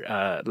newer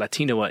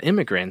Latino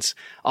immigrants,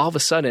 all of a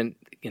sudden,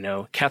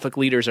 Catholic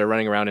leaders are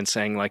running around and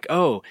saying like,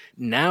 oh,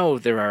 now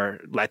there are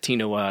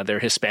Latino, they're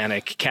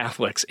Hispanic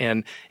Catholics.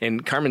 And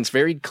Carmen's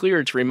very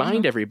clear to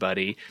remind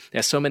everybody,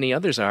 as so many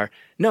others are,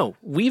 no,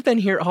 we've been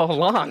here all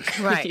along.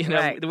 Right,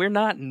 right. We're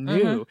not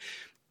new.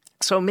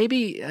 So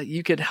maybe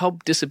you could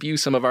help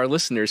disabuse some of our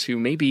listeners who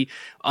maybe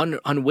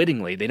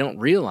unwittingly, they don't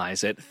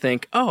realize it,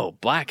 think, oh,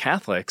 Black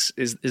Catholics,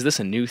 is this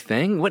a new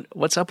thing?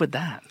 What's up with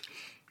that?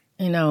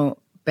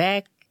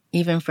 Back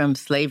even from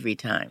slavery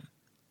time,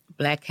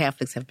 Black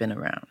Catholics have been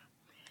around.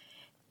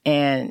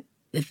 And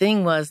the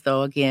thing was,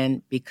 though,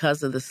 again,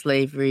 because of the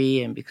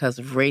slavery and because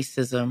of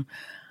racism,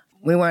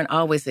 we weren't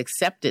always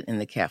accepted in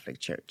the Catholic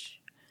Church.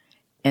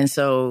 And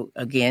so,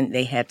 again,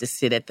 they had to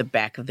sit at the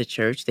back of the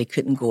church. They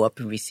couldn't go up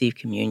and receive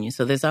communion.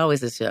 So there's always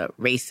this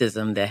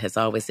racism that has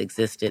always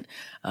existed.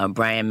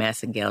 Brian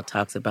Massengale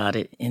talks about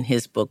it in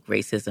his book,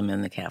 Racism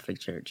in the Catholic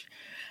Church.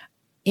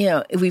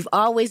 We've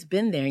always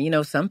been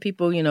there. Some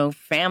people,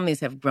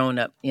 families have grown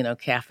up,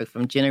 Catholic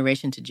from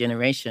generation to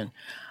generation.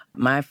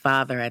 My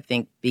father, I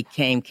think,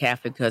 became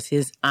Catholic because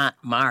his Aunt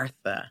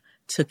Martha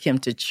took him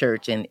to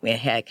church and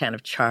had kind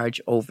of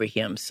charge over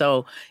him.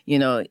 So,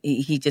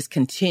 he just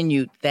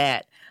continued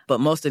that. But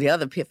most of the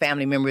other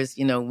family members,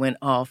 went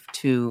off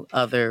to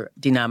other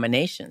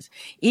denominations.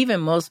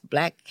 Even most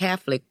Black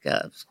Catholic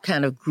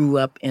kind of grew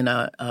up in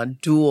a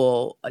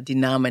dual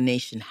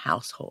denomination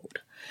household.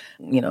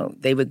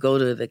 They would go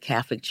to the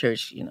Catholic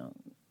Church,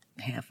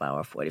 half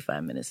hour,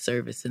 45-minute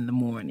service in the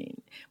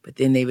morning. But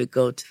then they would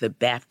go to the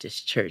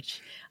Baptist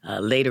church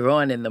later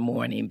on in the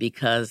morning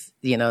because,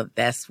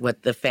 that's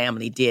what the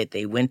family did.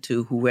 They went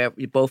to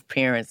both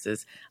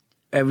parents'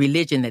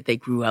 religion that they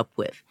grew up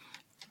with.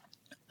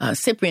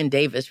 Cyprian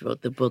Davis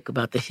wrote the book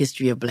about the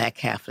history of Black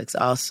Catholics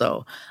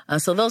also.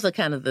 So those are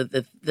kind of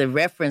the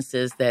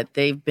references that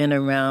they've been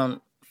around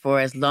for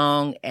as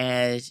long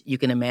as you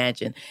can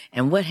imagine.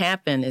 And what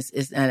happened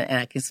is and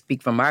I can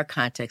speak from our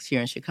context here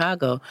in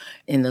Chicago,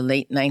 in the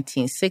late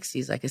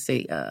 1960s, like I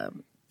say,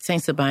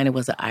 St. Sabina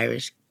was an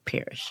Irish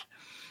parish.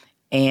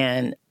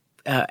 And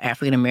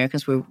African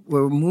Americans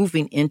were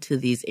moving into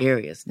these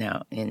areas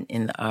now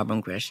in the Auburn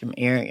Gresham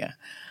area.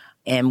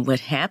 And what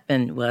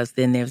happened was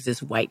then there was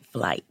this white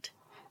flight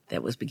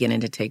that was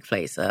beginning to take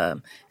place.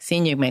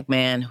 Senior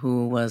McMahon,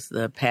 who was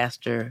the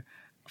pastor,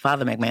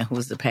 Father McMahon, who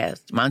was the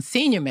pastor,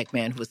 Monsignor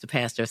McMahon, who was the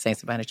pastor of St.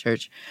 Sabina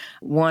Church,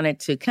 wanted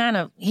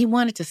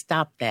to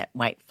stop that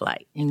white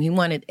flight. And he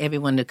wanted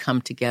everyone to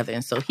come together.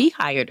 And so he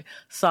hired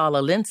Saul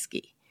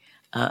Alinsky,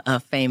 a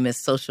famous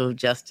social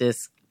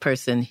justice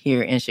person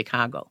here in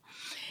Chicago.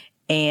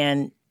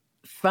 And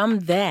from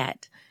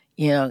that,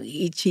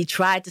 he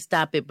tried to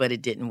stop it, but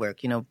it didn't work.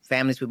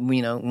 Families would,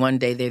 one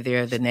day they're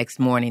there, the next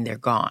morning they're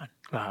gone.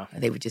 Wow.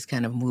 They would just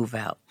kind of move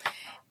out.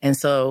 And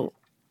so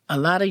a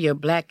lot of your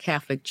Black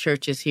Catholic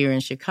churches here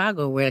in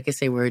Chicago, where, like I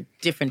say, were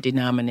different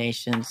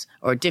denominations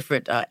or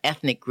different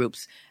ethnic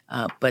groups,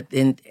 but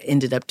then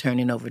ended up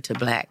turning over to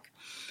Black.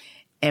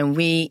 And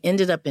we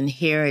ended up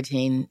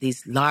inheriting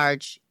these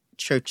large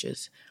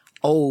churches,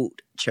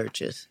 old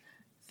churches,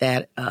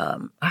 that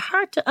are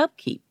hard to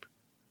upkeep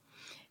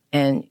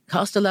and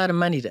cost a lot of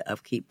money to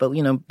upkeep. But,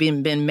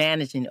 been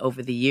managing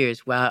over the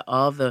years while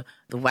all the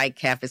white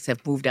Catholics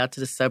have moved out to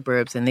the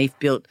suburbs and they've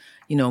built,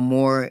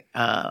 more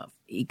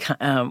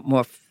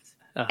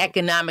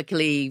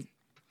economically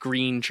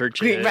green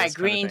churches.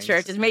 Green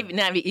churches, maybe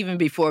not even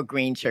before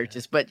green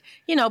churches, but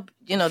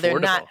they're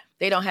not.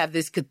 They don't have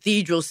this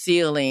cathedral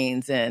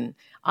ceilings and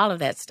all of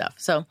that stuff.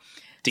 So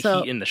heat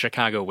in the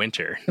Chicago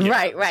winter.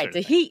 Right.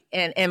 The heat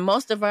and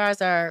most of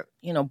ours are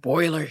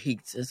boiler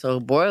heats. And so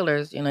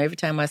boilers, every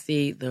time I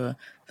see the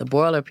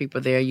boiler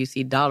people there, you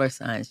see dollar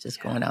signs just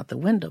going out the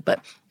window.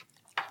 But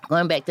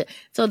going back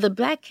to the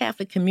Black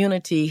Catholic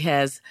community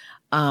has.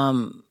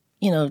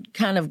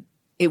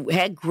 It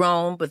had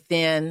grown, but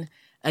then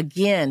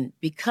again,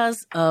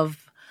 because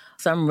of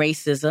some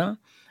racism,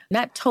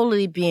 not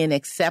totally being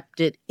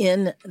accepted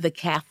in the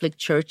Catholic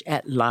Church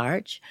at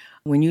large.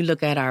 When you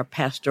look at our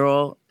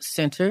pastoral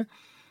center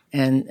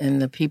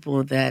and the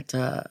people that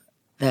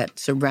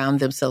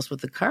surround themselves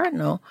with the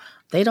cardinal,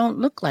 they don't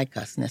look like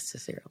us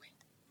necessarily.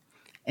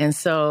 And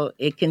so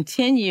it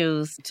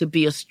continues to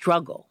be a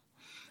struggle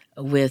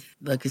with,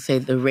 like I say,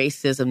 the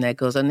racism that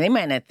goes on. They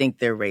might not think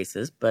they're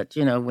racist, but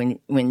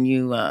when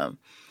you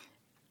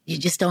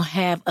just don't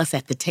have us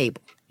at the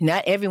table.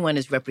 Not everyone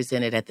is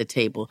represented at the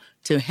table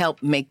to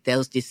help make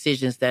those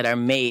decisions that are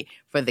made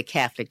for the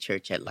Catholic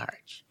Church at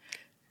large.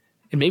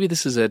 And maybe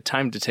this is a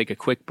time to take a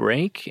quick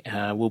break.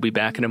 We'll be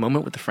back in a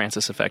moment with the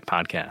Francis Effect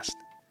podcast.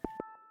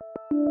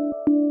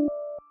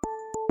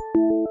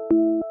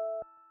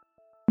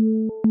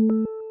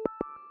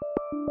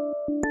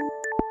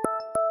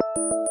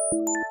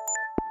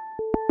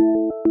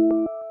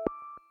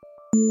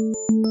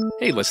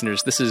 Hey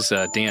listeners, this is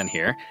Dan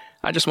here.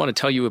 I just want to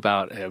tell you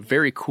about a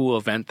very cool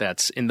event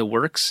that's in the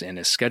works and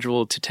is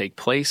scheduled to take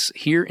place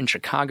here in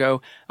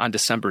Chicago on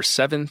December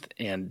 7th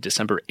and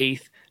December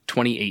 8th,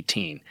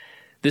 2018.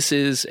 This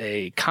is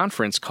a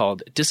conference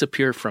called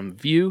Disappear from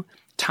View,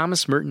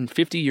 Thomas Merton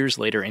 50 Years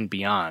Later and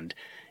Beyond.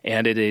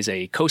 And it is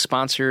a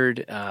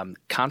co-sponsored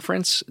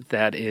conference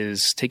that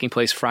is taking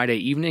place Friday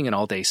evening and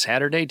all day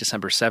Saturday,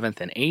 December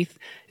 7th and 8th.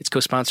 It's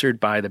co-sponsored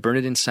by the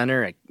Bernardin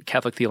Center at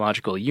Catholic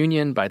Theological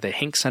Union, by the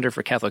Hank Center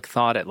for Catholic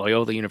Thought at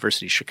Loyola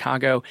University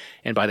Chicago,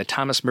 and by the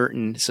Thomas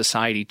Merton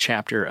Society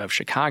chapter of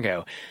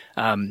Chicago.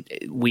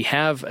 We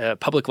have a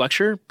public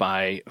lecture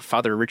by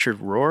Father Richard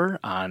Rohr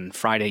on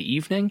Friday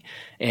evening,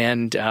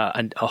 and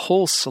a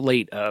whole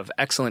slate of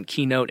excellent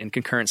keynote and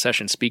concurrent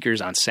session speakers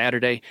on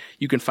Saturday.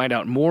 You can find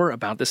out more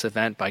about this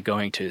event by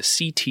going to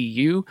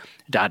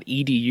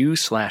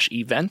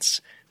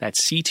ctu.edu/events.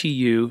 That's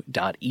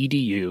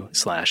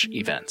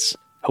ctu.edu/events.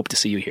 Hope to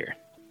see you here.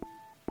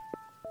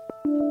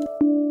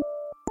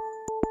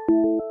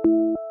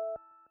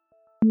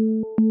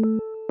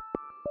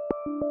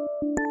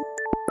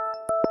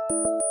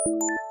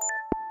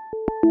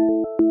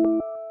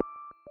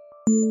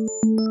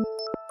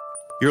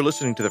 You're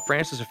listening to The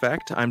Francis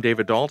Effect. I'm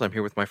David Dault. I'm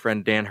here with my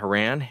friend Dan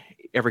Horan.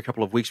 Every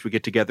couple of weeks we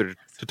get together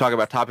to talk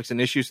about topics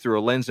and issues through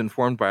a lens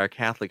informed by our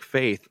Catholic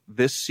faith.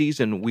 This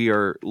season we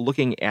are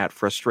looking at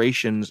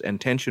frustrations and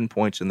tension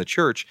points in the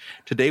church.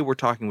 Today we're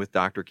talking with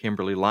Dr.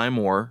 Kimberly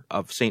Limor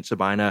of St.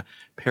 Sabina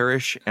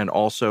Parish and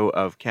also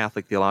of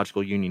Catholic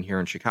Theological Union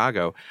here in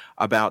Chicago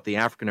about the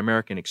African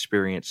American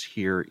experience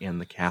here in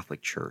the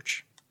Catholic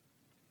Church.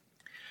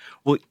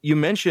 Well, you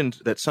mentioned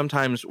that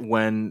sometimes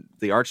when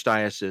the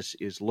Archdiocese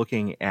is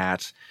looking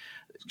at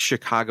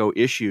Chicago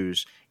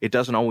issues, it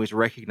doesn't always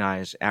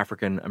recognize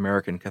African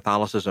American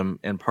Catholicism,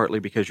 and partly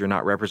because you're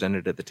not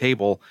represented at the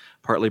table,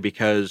 partly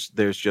because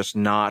there's just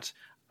not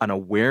an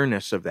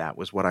awareness of that,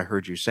 was what I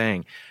heard you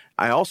saying.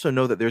 I also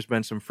know that there's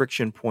been some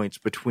friction points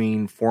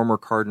between former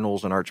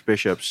cardinals and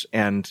archbishops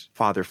and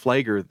Father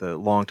Pfleger, the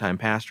longtime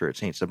pastor at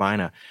St.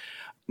 Sabina.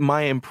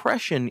 My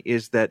impression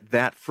is that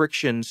that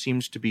friction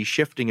seems to be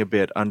shifting a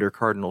bit under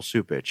Cardinal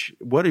Cupich.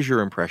 What is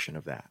your impression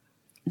of that?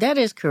 That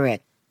is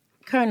correct.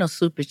 Cardinal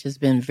Cupich has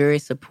been very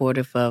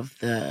supportive of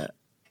the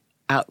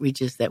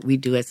outreaches that we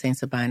do at St.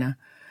 Sabina.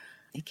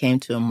 He came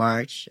to a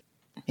march,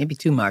 maybe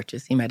 2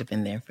 marches. He might have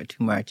been there for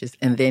 2 marches.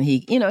 And then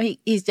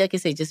he's, like I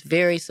say, just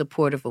very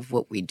supportive of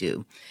what we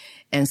do.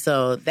 And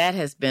so that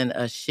has been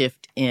a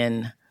shift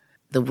in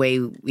the way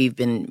we've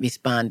been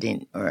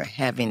responding or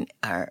having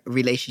our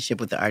relationship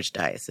with the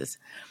Archdiocese.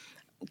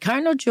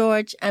 Cardinal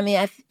George,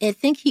 I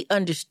think he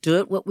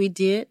understood what we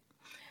did,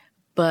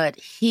 but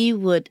he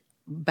would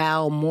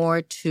bow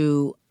more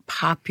to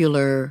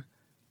popular,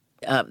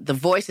 the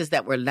voices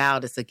that were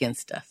loudest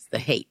against us, the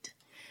hate.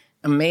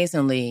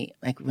 Amazingly,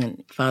 like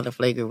when Father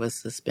Pfleger was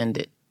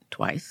suspended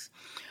twice,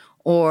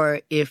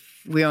 or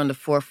if we're on the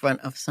forefront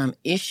of some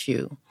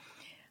issue,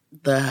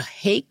 the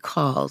hate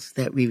calls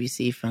that we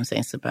receive from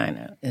St.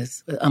 Sabina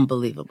is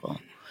unbelievable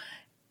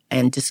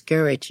and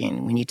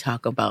discouraging when you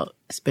talk about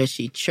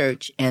especially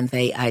church and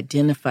they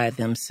identify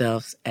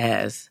themselves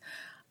as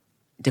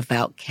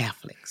devout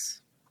Catholics.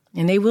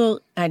 And they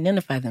will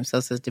identify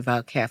themselves as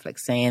devout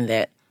Catholics, saying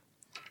that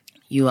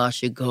you all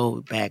should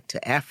go back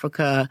to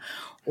Africa,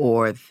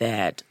 or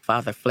that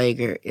Father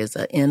Pfleger is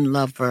an in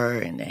lover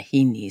and that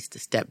he needs to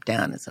step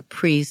down as a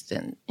priest.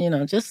 And,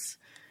 just,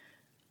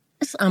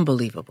 it's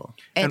unbelievable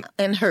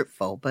and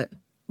hurtful, but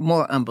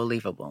more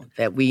unbelievable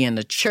that we in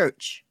the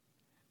church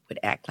would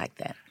act like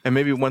that. And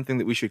maybe one thing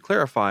that we should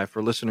clarify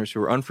for listeners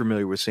who are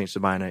unfamiliar with St.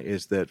 Sabina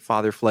is that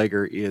Father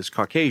Pfleger is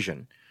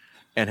Caucasian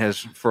and has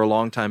for a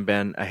long time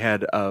been a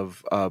head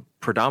of a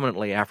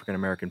predominantly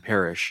African-American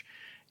parish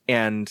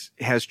and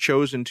has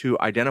chosen to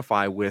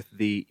identify with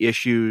the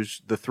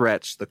issues, the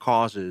threats, the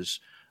causes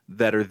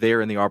that are there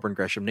in the Auburn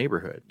Gresham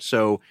neighborhood.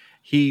 So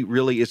he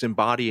really is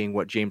embodying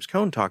what James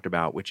Cone talked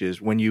about, which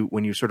is when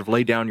you sort of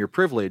lay down your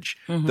privilege,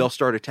 they'll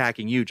start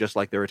attacking you just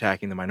like they're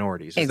attacking the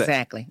minorities.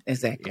 Exactly.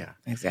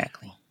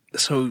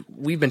 So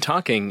we've been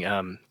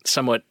talking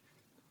somewhat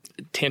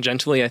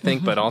tangentially, I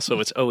think, but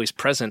also it's always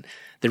present,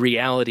 the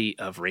reality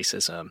of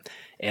racism.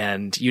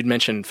 And you'd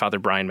mentioned Father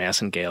Brian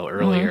Massengale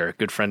earlier, a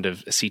good friend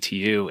of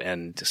CTU,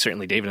 and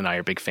certainly David and I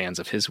are big fans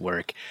of his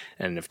work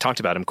and have talked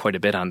about him quite a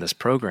bit on this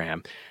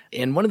program.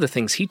 And one of the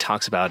things he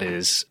talks about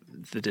is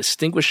the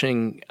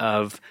distinguishing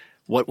of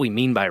what we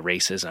mean by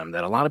racism,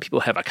 that a lot of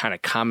people have a kind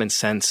of common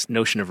sense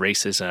notion of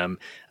racism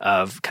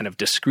of kind of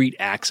discrete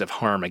acts of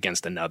harm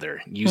against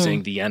another,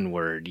 using the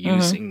N-word,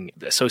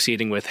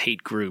 associating with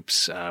hate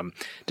groups,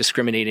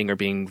 discriminating or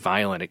being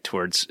violent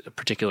towards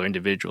particular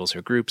individuals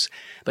or groups.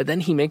 But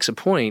then he makes a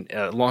point,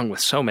 along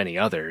with so many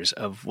others,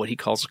 of what he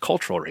calls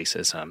cultural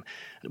racism,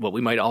 what we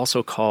might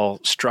also call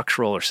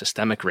structural or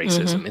systemic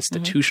racism,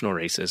 institutional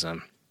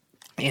racism.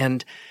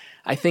 And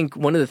I think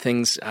one of the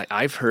things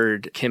I've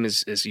heard, Kim,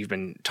 is you've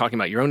been talking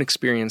about your own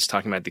experience,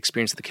 talking about the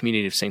experience of the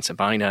community of St.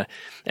 Sabina,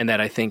 and that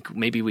I think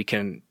maybe we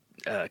can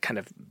kind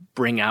of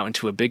bring out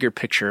into a bigger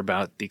picture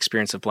about the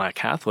experience of Black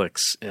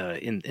Catholics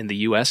in the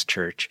U.S.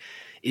 church,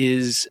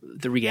 is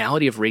the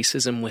reality of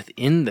racism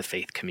within the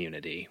faith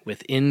community,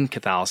 within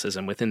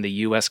Catholicism, within the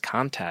U.S.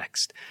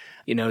 context.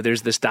 You know,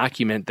 there's this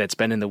document that's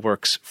been in the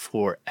works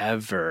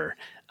forever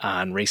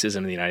on racism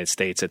in the United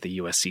States at the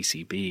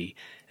USCCB.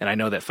 And I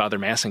know that Father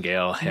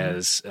Massengale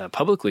has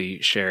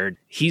publicly shared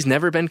he's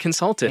never been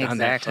consulted on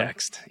that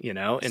text, you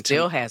know. And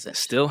Still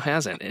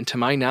hasn't. And to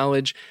my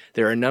knowledge,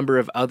 there are a number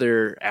of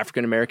other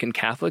African-American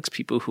Catholics,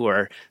 people who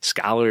are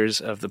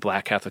scholars of the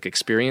Black Catholic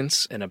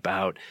experience and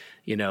about,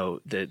 you know,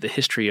 the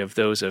history of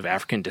those of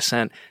African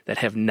descent that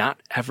have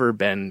not ever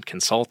been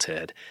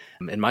consulted.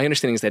 And my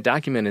understanding is that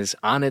document is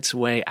on its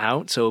way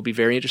out, so it'll be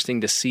very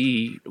interesting to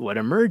see what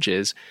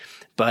emerges.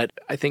 But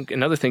I think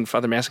another thing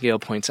Father Massengale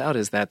points out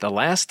is that the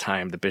last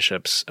time the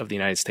bishops of the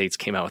United States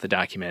came out with a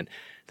document,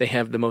 they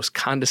have the most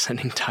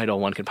condescending title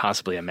one could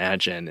possibly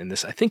imagine. And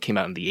this, I think, came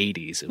out in the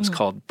 80s. It was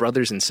called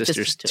Brothers and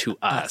Sisters to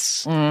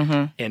Us.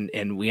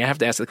 And we have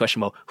to ask the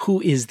question, well, who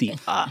is the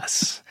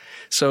us?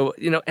 So,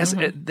 you know, as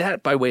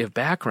that by way of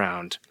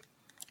background,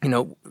 you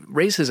know,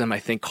 racism, I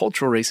think,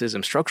 cultural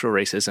racism, structural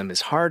racism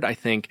is hard, I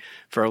think,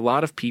 for a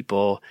lot of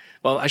people.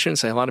 Well, I shouldn't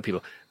say a lot of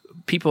people.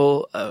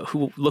 People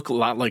who look a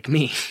lot like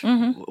me,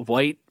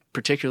 white,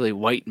 particularly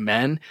white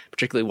men,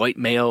 particularly white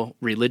male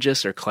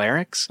religious or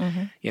clerics.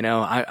 You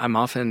know, I'm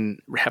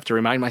often have to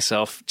remind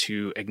myself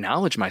to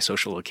acknowledge my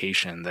social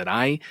location, that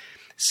I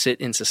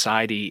sit in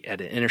society at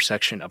an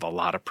intersection of a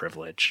lot of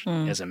privilege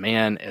as a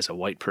man, as a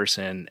white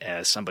person,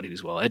 as somebody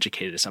who's well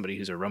educated, as somebody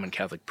who's a Roman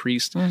Catholic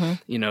priest.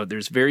 You know,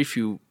 there's very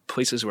few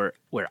places where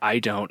I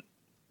don't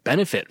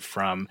benefit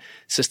from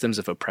systems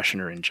of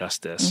oppression or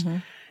injustice.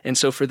 And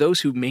so for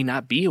those who may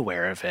not be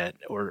aware of it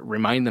or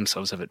remind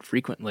themselves of it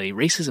frequently,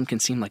 racism can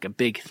seem like a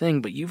big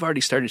thing, but you've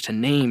already started to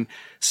name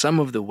some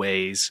of the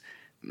ways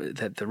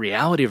that the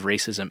reality of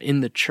racism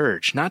in the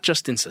church, not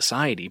just in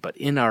society, but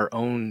in our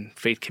own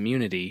faith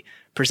community,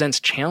 presents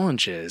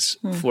challenges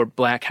for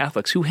Black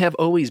Catholics who have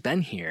always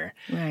been here.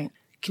 Right.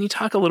 Can you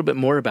talk a little bit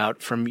more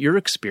about, from your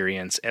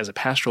experience as a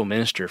pastoral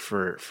minister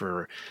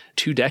for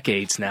 2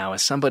 decades now,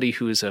 as somebody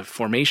who is a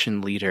formation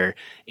leader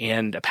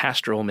and a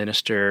pastoral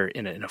minister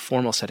in a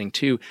formal setting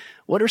too,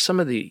 what are some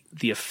of the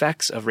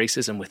effects of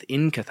racism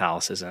within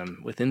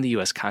Catholicism, within the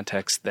U.S.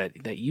 context,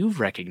 that you've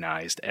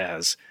recognized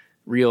as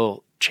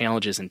real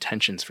challenges and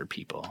tensions for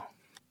people?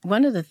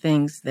 One of the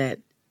things that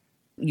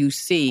you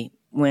see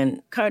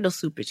when Cardinal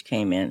Cupich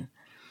came in,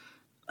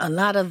 a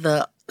lot of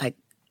the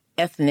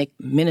ethnic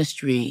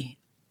ministry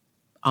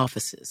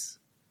offices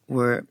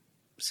were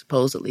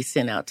supposedly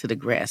sent out to the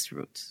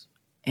grassroots.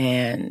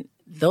 And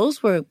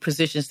those were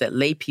positions that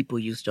lay people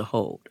used to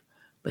hold,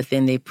 but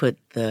then they put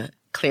the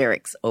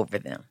clerics over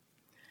them.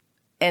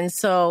 And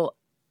so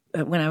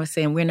when I was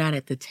saying we're not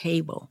at the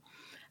table,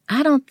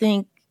 I don't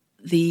think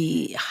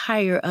the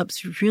higher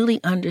ups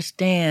really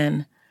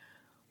understand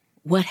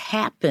what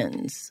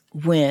happens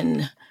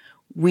when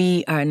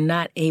we are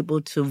not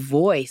able to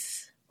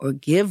voice or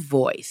give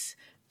voice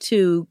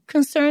to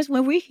concerns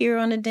when we're here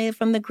on the day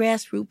from the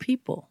grassroots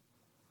people.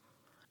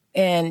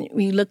 And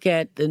we look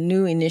at the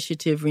new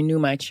initiative, Renew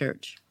My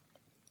Church.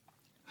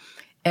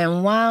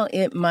 And while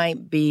it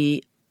might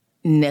be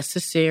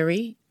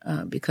necessary,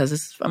 because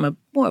it's from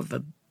more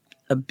of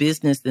a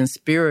business than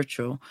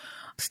spiritual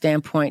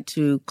standpoint,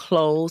 to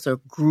close or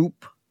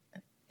group,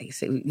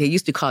 they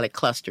used to call it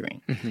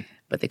clustering,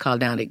 but they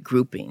call it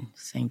grouping,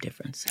 same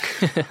difference.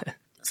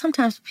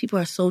 Sometimes people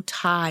are so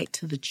tied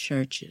to the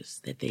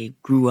churches that they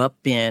grew up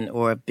in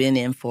or have been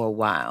in for a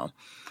while.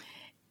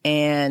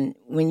 And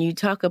when you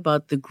talk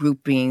about the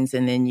groupings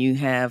and then you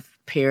have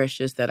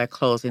parishes that are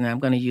closing, I'm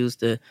going to use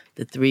the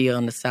 3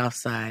 on the south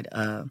side,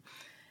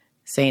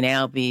 St.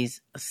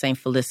 Alby's, St.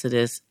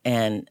 Felicitas,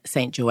 and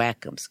St.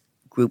 Joachim's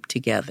grouped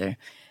together,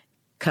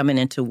 coming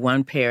into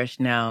one parish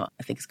now.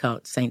 I think it's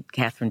called St.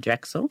 Catherine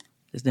Drexel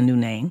is the new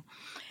name.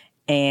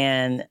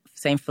 And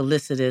St.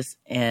 Felicitas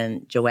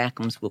and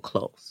Joachim's will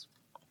close.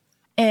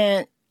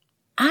 And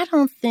I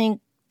don't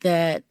think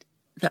that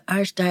the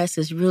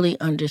Archdiocese really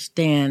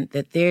understand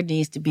that there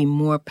needs to be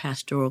more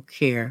pastoral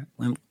care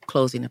when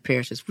closing the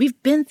parishes.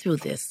 We've been through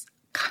this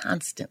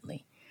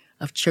constantly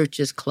of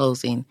churches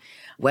closing,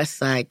 West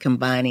Side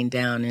combining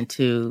down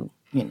into,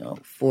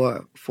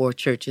 four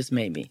churches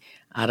maybe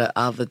out of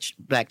all the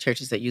Black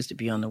churches that used to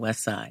be on the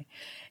West Side.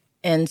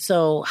 And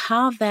so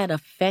how that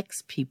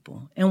affects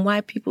people and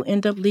why people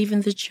end up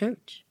leaving the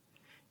church.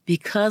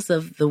 because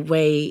of the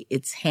way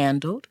it's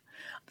handled,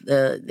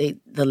 the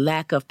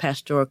lack of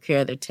pastoral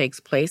care that takes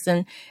place,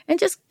 and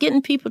just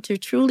getting people to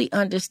truly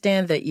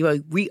understand that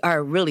we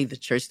are really the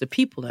church. The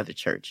people are the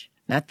church,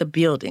 not the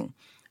building.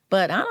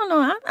 But I don't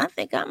know. I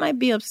think I might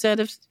be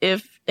upset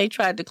if they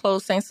tried to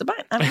close St.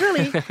 Sabina. I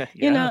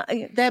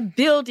really, that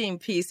building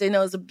piece,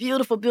 it's a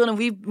beautiful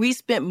building. We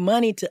spent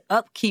money to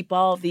upkeep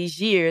all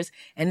these years,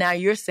 and now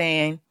you're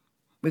saying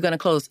we're going to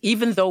close,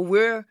 even though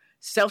we're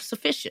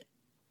self-sufficient.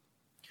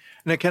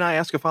 Now, can I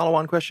ask a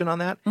follow-on question on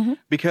that? Mm-hmm.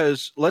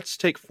 Because let's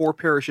take 4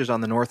 parishes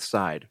on the north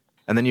side,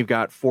 and then you've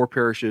got 4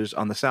 parishes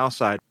on the south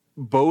side.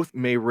 Both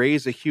may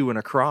raise a hue and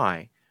a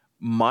cry.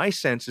 My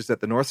sense is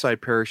that the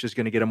Northside Parish is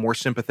going to get a more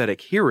sympathetic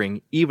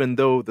hearing, even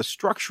though the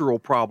structural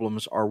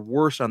problems are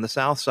worse on the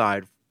South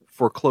Side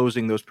for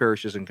closing those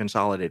parishes and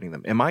consolidating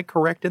them. Am I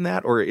correct in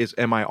that, or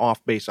am I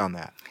off base on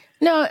that?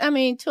 No, I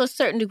mean, to a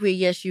certain degree,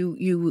 yes,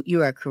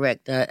 you are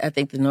correct. I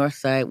think the North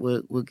Side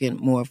will get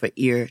more of an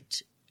ear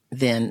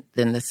than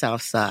the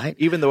South Side.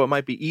 Even though it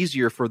might be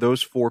easier for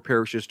those 4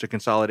 parishes to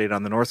consolidate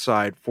on the North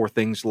Side for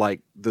things like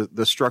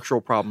the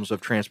structural problems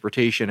of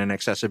transportation and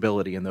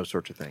accessibility and those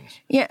sorts of things.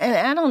 Yeah, and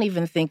I don't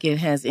even think it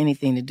has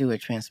anything to do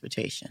with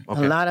transportation.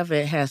 Okay. A lot of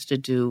it has to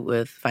do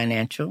with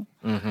financial.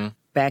 Mm-hmm.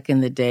 Back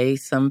in the day,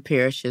 some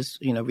parishes,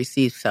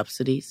 received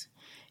subsidies.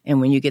 And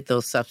when you get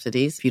those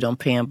subsidies, if you don't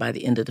pay them by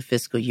the end of the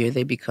fiscal year,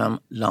 they become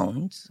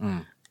loans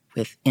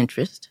with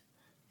interest.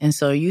 And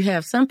so you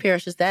have some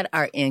parishes that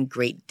are in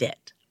great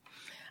debt.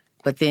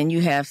 But then you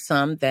have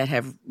some that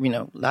have,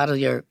 a lot of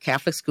your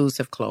Catholic schools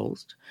have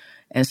closed.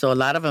 And so a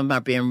lot of them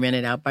are being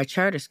rented out by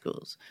charter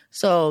schools.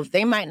 So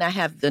they might not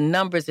have the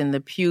numbers in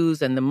the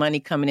pews and the money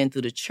coming in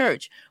through the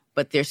church,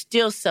 but they're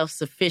still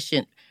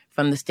self-sufficient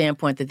from the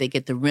standpoint that they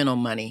get the rental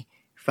money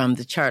from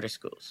the charter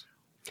schools.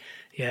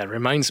 Yeah, it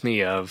reminds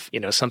me of,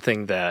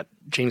 something that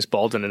James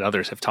Baldwin and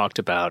others have talked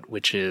about,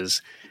 which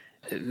is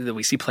that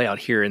we see play out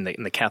here in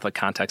the Catholic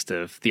context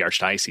of the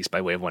Archdiocese,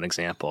 by way of one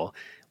example,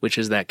 which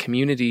is that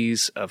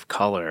communities of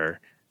color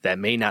that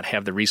may not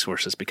have the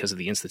resources because of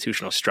the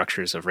institutional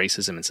structures of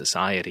racism in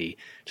society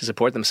to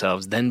support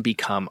themselves then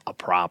become a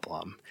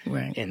problem.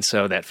 Right. And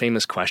so that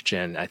famous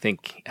question, I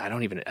think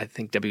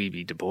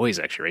W.E.B. Du Bois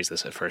actually raised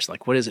this at first,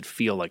 like, what does it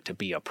feel like to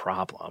be a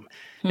problem?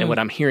 And what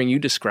I'm hearing you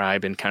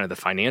describe in kind of the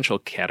financial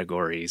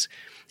categories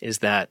is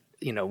that,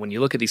 when you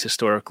look at these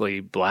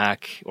historically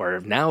Black, or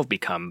have now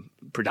become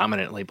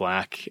predominantly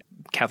Black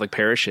Catholic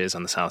parishes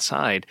on the South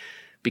Side,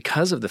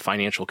 because of the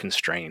financial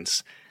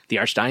constraints, the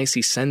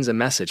Archdiocese sends a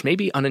message,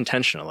 maybe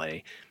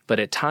unintentionally, but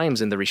at times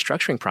in the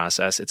restructuring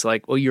process, it's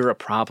like, well, you're a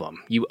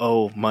problem. You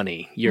owe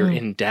money. You're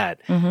in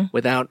debt,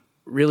 without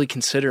really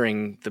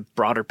considering the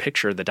broader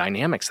picture, the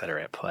dynamics that are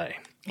at play.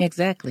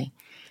 Exactly.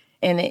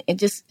 And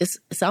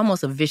it's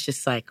almost a vicious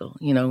cycle.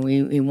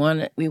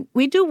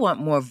 We do want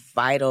more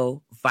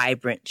vital,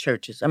 vibrant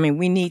churches. I mean,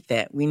 we need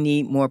that. We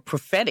need more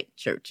prophetic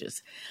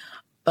churches.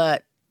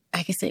 But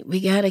like I said,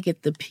 we got to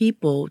get the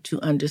people to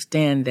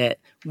understand that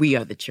we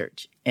are the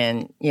church.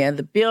 And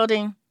the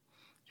building,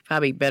 you're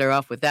probably better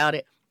off without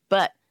it.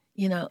 But,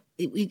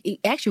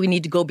 we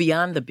need to go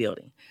beyond the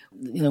building.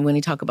 When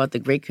you talk about the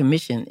Great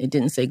Commission, it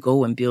didn't say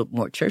go and build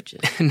more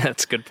churches.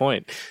 That's a good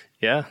point.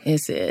 Yeah. It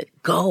said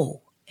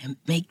go and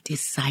make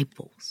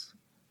disciples.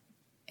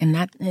 And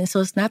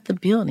so it's not the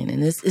building.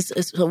 And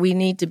so we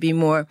need to be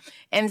more.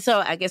 And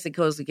so I guess it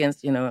goes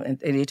against, and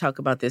you talk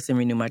about this in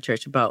Renew My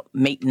Church about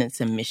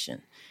maintenance and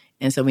mission.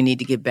 And so we need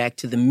to get back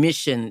to the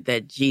mission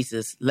that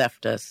Jesus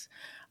left us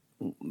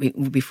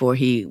before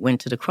he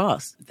went to the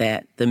cross,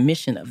 that the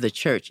mission of the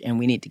church, and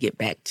we need to get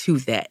back to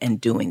that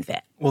and doing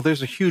that. Well,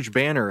 there's a huge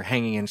banner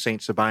hanging in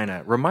St.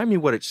 Sabina. Remind me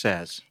what it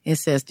says. It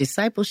says,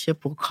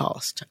 discipleship will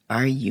cost.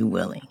 Are you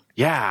willing?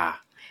 Yeah.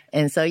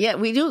 And so,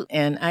 we do.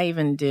 And I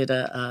even did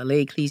a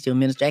lay ecclesial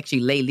ministry,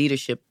 actually lay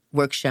leadership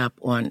workshop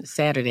on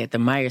Saturday at the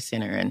Meyer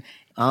Center. And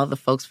all the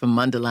folks from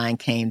Mundelein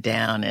came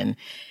down, and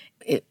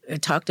it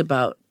talked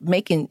about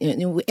making,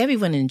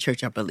 everyone in the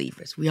church are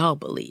believers. We all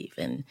believe.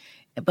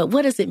 But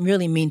what does it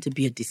really mean to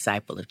be a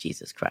disciple of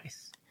Jesus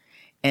Christ?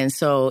 And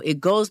so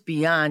it goes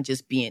beyond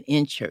just being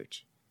in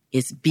church.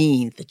 It's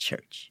being the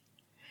church.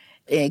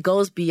 It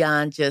goes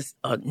beyond just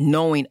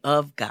knowing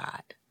of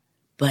God,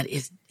 but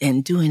it's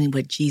doing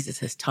what Jesus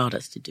has taught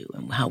us to do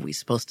and how we're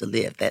supposed to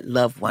live, that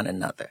love one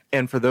another.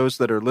 And for those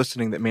that are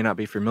listening that may not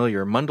be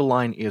familiar,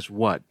 Mundelein is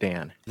what,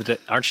 Dan? The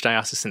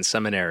Archdiocesan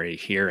Seminary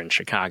here in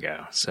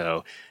Chicago.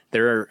 So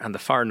they're on the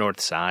far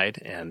north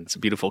side, and it's a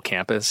beautiful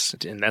campus,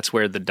 and that's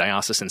where the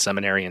diocesan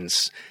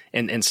seminarians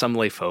and some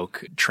lay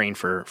folk train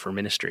for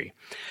ministry.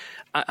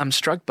 I'm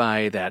struck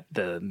by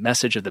the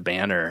message of the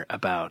banner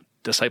about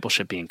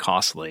discipleship being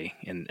costly,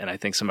 and I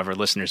think some of our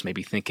listeners may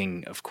be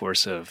thinking, of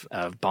course, of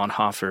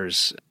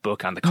Bonhoeffer's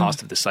book on the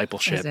cost of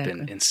discipleship,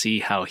 exactly. and see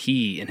how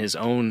he, in his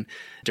own,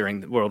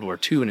 during World War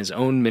II, in his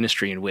own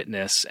ministry and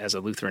witness as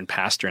a Lutheran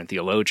pastor and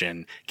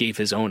theologian, gave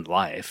his own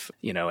life,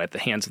 at the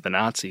hands of the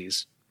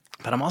Nazis.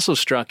 But I'm also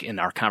struck in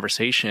our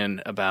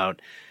conversation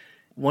about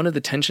one of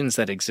the tensions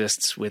that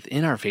exists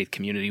within our faith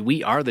community,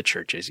 we are the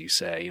church, as you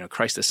say.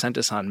 Christ has sent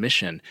us on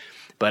mission.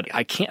 But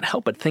I can't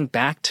help but think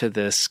back to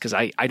this because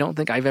I don't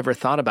think I've ever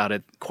thought about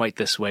it quite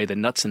this way. The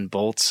nuts and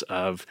bolts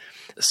of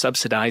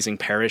subsidizing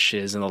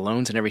parishes and the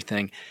loans and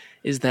everything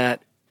is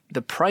that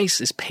the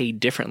price is paid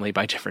differently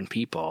by different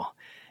people.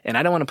 And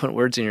I don't want to put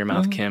words in your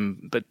mouth,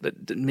 Kim, but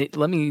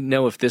let me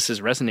know if this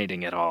is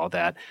resonating at all,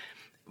 that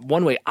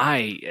one way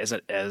I,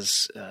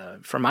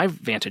 from my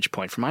vantage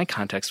point, from my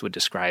context, would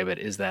describe it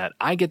is that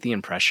I get the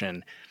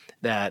impression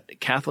that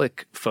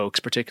Catholic folks,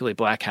 particularly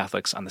Black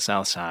Catholics on the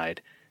South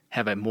Side,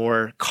 have a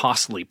more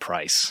costly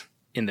price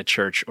in the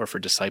church or for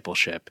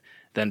discipleship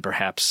than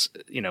perhaps,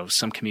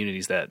 some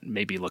communities that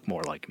maybe look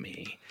more like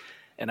me.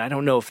 And I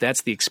don't know if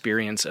that's the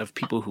experience of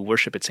people who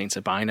worship at St.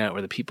 Sabina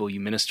or the people you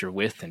minister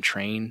with and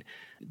train.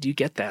 Do you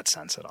get that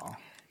sense at all?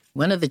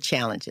 One of the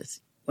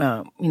challenges,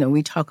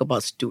 we talk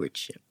about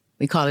stewardship.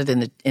 We call it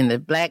in the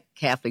Black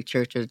Catholic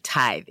Church or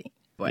tithing.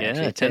 Well,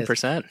 10%.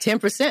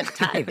 10%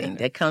 tithing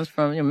that comes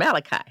from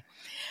Malachi.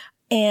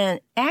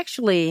 And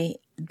actually,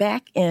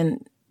 back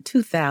in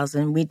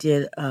 2000, we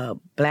did a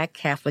Black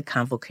Catholic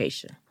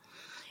convocation.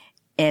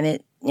 And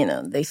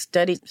they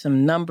studied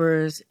some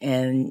numbers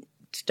and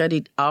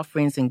studied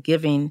offerings and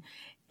giving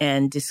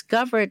and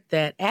discovered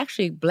that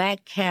actually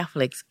Black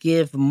Catholics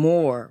give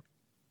more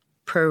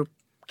per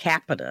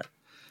capita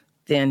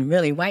than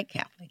really white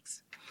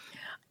Catholics.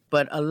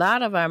 But a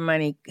lot of our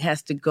money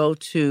has to go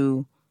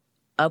to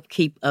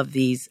upkeep of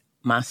these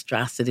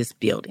monstrosities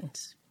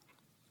buildings.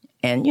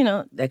 And,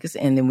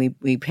 and then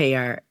we pay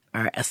our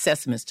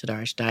assessments to the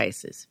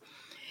archdiocese.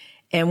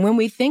 And when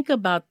we think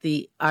about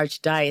the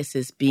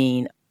archdiocese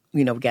being,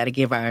 we got to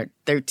give our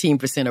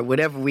 13% or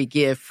whatever we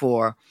give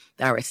for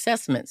our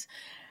assessments.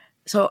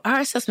 So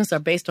our assessments are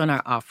based on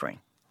our offering.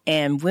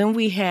 And when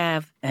we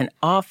have an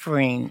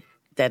offering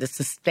that is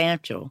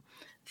substantial,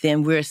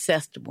 then we're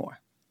assessed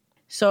more.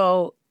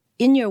 So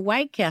in your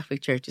white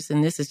Catholic churches,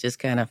 and this is just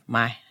kind of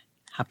my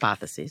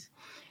hypothesis,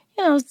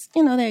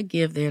 they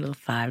give their little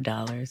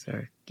 $5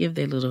 or give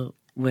their little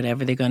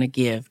whatever they're going to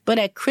give. But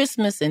at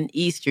Christmas and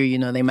Easter,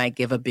 they might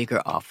give a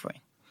bigger offering.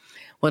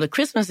 Well, the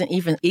Christmas and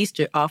even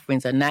Easter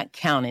offerings are not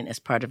counting as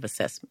part of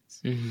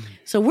assessments. Mm-hmm.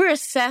 So we're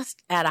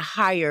assessed at a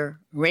higher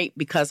rate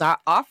because our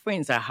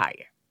offerings are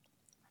higher,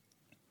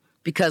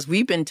 because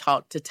we've been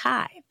taught to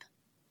tithe.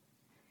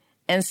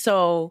 And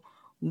so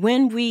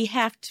when we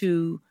have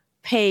to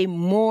pay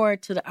more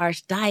to the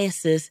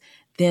archdiocese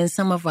than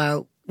some of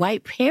our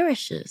white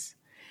parishes,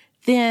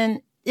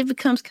 then it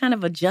becomes kind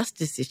of a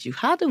justice issue.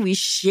 How do we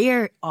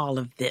share all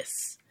of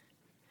this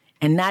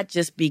and not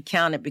just be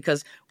counted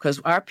because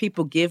our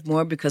people give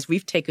more because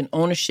we've taken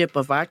ownership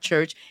of our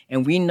church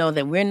and we know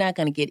that we're not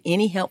going to get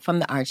any help from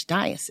the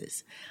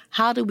archdiocese?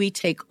 How do we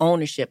take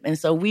ownership? And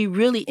so we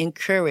really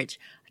encourage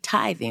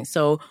tithing.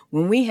 So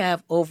when we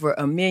have over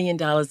 $1 million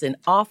in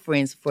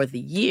offerings for the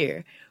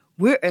year,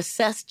 we're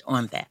assessed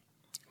on that.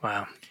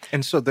 Wow.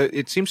 And so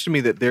it seems to me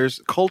that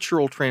there's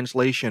cultural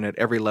translation at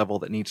every level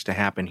that needs to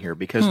happen here,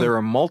 because there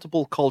are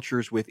multiple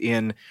cultures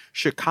within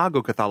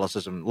Chicago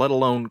Catholicism, let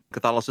alone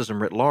Catholicism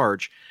writ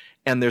large.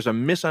 And there's a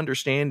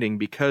misunderstanding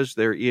because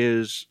there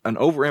is an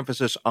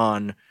overemphasis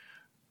on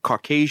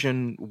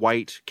Caucasian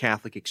white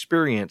Catholic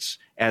experience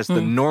as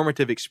the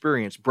normative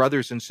experience,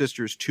 brothers and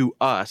sisters to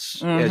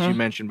us, as you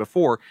mentioned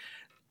before.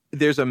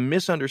 There's a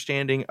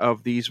misunderstanding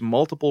of these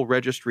multiple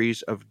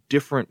registries of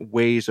different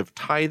ways of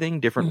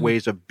tithing, different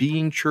ways of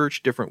being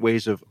church, different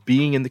ways of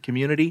being in the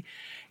community.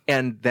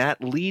 And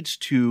that leads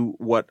to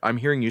what I'm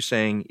hearing you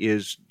saying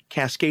is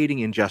cascading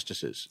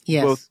injustices,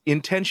 both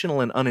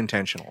intentional and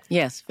unintentional.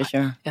 Yes, for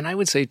sure. And I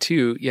would say,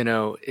 too,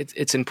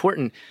 it's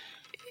important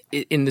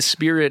in the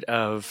spirit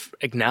of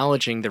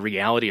acknowledging the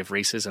reality of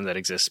racism that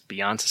exists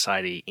beyond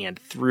society and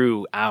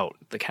throughout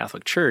the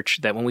Catholic Church,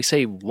 that when we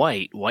say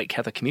white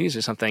Catholic communities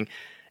or something,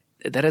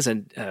 that is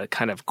a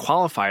kind of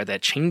qualifier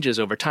that changes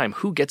over time.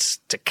 Who gets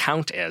to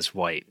count as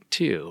white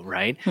too,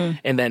 right?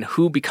 And then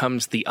who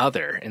becomes the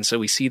other? And so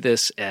we see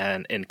this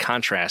in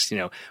contrast.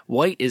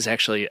 White is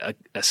actually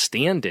a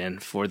stand-in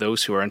for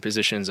those who are in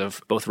positions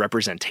of both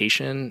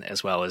representation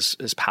as well as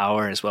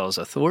power as well as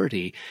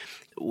authority.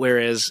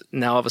 Whereas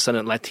now all of a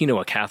sudden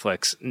Latino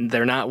Catholics,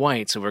 they're not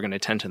white, so we're going to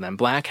tend to them.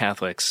 Black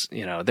Catholics,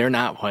 they're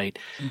not white.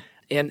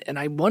 And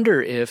I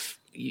wonder if,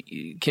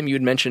 Kim, you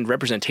had mentioned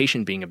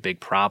representation being a big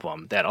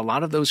problem, that a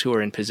lot of those who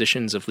are in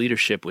positions of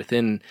leadership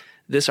within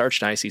this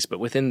archdiocese, but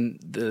within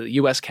the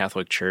U.S.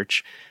 Catholic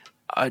Church,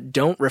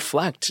 don't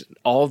reflect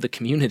all the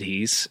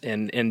communities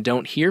and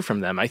don't hear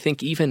from them. I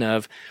think even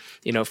of,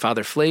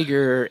 Father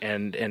Flager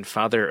and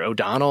Father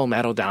O'Donnell,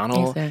 Matt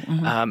O'Donnell,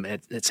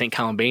 at St.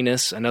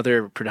 Columbanus,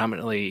 another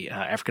predominantly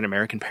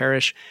African-American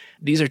parish.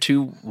 These are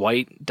two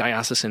white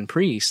diocesan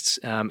priests.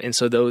 And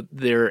so though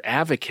they're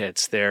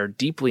advocates, they're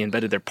deeply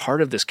embedded, they're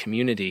part of this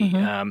community,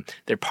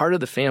 they're part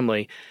of the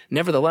family.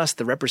 Nevertheless,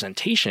 the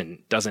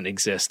representation doesn't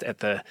exist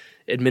at the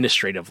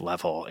administrative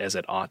level as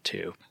it ought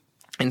to.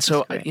 And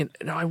so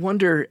I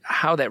wonder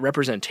how that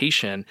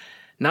representation,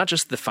 not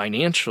just the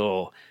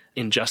financial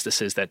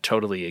injustices that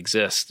totally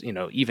exist,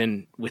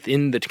 even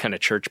within the kind of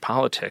church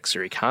politics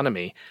or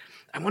economy.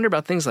 I wonder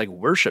about things like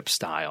worship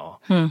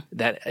style,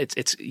 that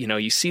it's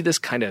you see this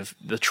kind of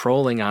the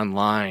trolling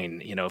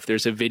online, if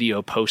there's a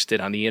video posted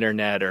on the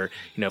internet, or,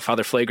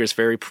 Father Pfleger's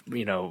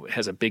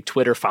has a big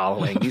Twitter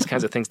following, these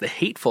kinds of things, the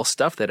hateful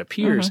stuff that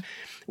appears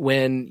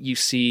when you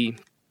see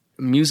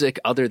music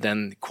other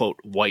than, quote,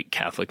 white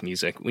Catholic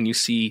music, when you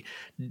see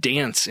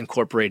dance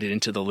incorporated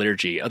into the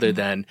liturgy other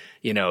than,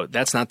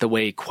 that's not the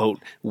way,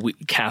 quote,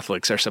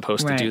 Catholics are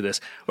supposed to do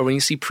this. Or when you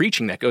see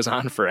preaching that goes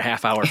on for a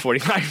half hour,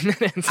 45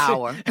 minutes.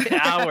 Hour,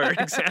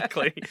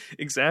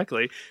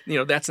 exactly.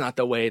 That's not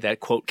the way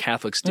that, quote,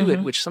 Catholics do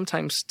it, which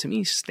sometimes to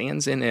me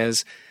stands in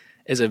as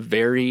a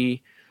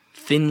very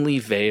thinly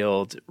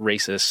veiled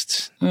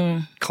racist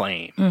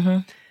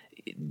claim.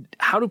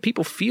 How do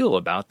people feel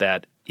about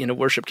that in a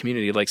worship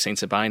community like St.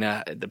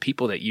 Sabina, the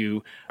people that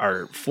you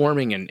are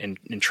forming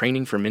and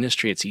training for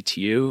ministry at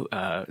CTU,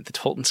 the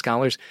Tolton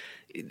Scholars?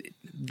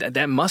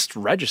 That must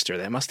register,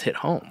 that must hit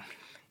home.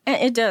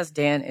 And it does,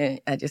 Dan.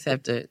 And I just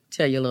have to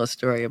tell you a little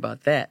story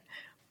about that.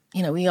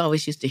 We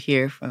always used to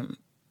hear from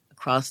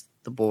across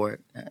the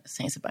board,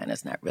 St. Sabina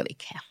is not really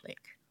Catholic.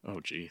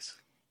 Oh, geez.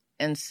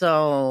 And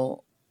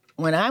so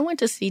when I went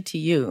to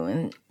CTU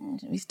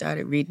and we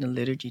started reading the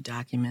liturgy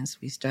documents,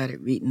 we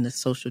started reading the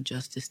social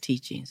justice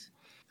teachings,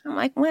 I'm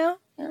like, well,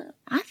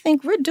 I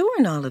think we're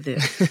doing all of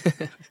this.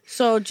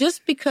 So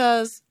just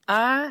because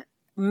our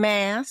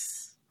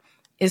Mass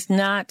is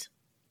not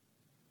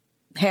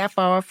half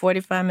hour,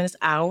 45 minutes,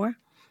 hour,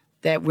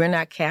 that we're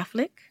not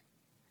Catholic.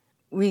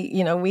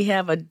 We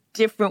have a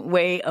different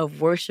way of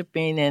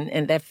worshiping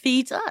and that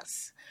feeds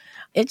us.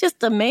 It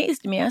just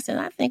amazed me. I said,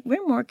 I think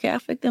we're more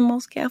Catholic than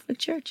most Catholic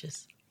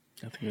churches.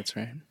 I think that's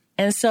right.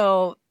 And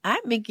so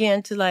I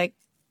began to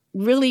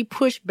really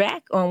push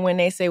back on when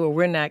they say, well,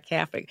 we're not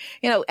Catholic.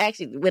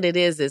 Actually what it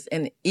is,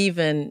 and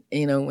even,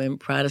 when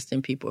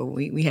Protestant people,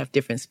 we have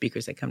different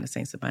speakers that come to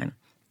St. Sabina.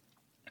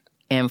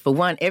 And for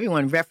one,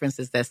 everyone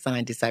references that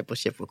sign,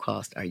 discipleship will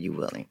cost, are you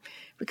willing?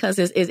 Because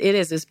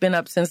it's been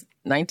up since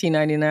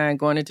 1999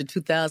 going into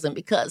 2000,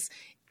 because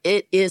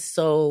it is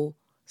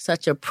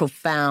such a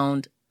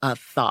profound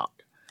thought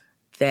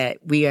that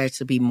we are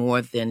to be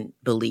more than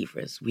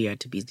believers. We are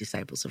to be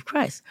disciples of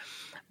Christ.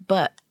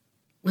 But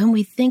when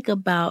we think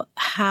about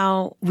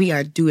how we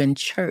are doing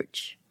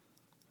church,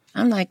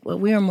 I'm like, well,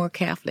 we are more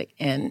Catholic.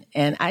 And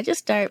I just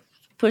start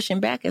pushing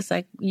back. It's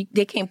like,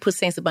 they can't put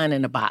St. Sabina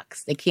in a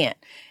box. They can't.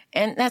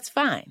 And that's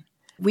fine.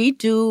 We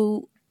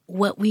do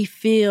what we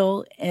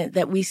feel and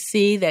that we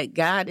see that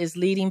God is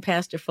leading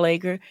Pastor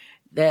Pfleger,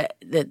 that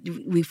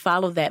we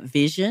follow that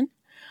vision.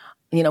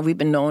 We've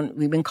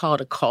been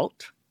called a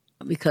cult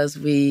because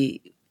I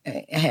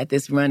had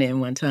this run-in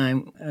one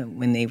time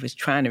when they was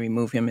trying to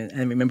remove him. And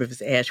I remember it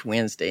was Ash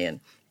Wednesday, and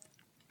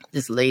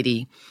this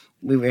lady,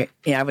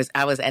 I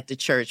was at the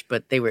church,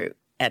 but they were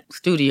at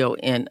studio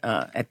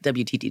at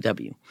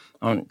WTTW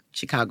on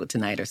Chicago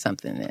Tonight or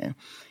something.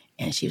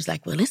 And she was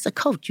like, well, it's a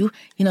cult.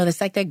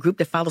 It's like that group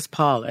that follows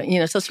Paul.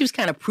 So she was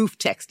kind of proof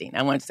texting.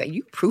 I wanted to say,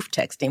 you proof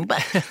texting,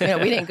 but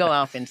we didn't go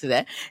off into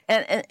that.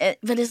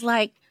 But it's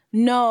like,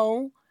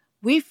 no,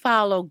 we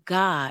follow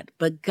God,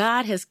 but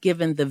God has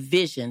given the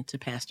vision to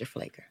Pastor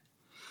Pfleger.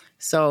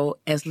 So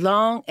as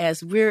long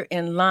as we're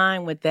in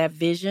line with that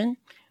vision,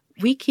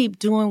 we keep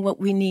doing what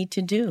we need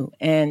to do.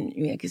 And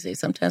like I say,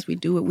 sometimes we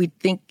do what we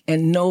think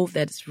and know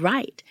that it's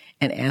right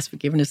and ask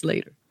forgiveness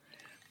later.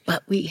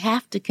 But we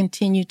have to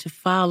continue to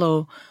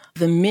follow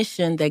the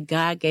mission that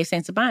God gave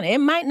St. Sabina. It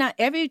might not,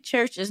 every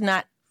church is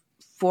not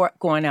for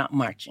going out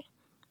marching.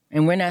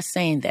 And we're not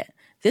saying that.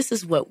 This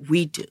is what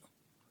we do.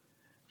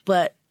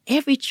 But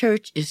every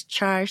church is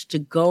charged to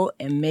go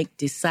and make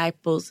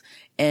disciples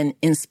and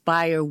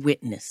inspire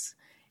witness.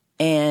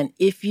 And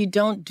if you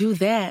don't do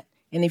that,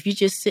 and if you're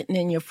just sitting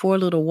in your four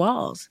little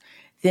walls,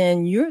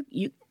 then you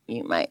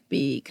might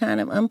be kind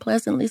of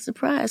unpleasantly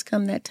surprised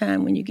come that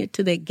time when you get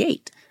to that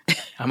gate.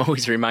 I'm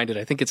always reminded,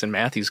 I think it's in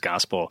Matthew's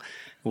gospel,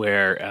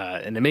 where,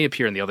 and it may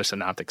appear in the other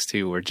synoptics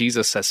too, where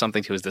Jesus says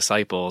something to his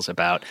disciples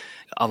about,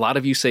 a lot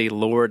of you say,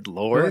 Lord,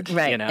 Lord.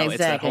 Right, It's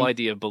that whole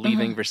idea of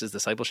believing versus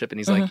discipleship. And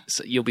he's like,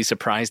 so you'll be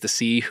surprised to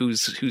see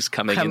who's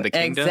coming in the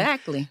kingdom.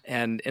 Exactly.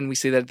 And we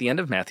see that at the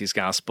end of Matthew's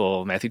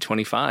gospel, Matthew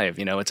 25,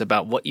 it's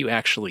about what you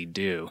actually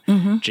do.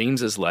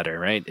 James's letter,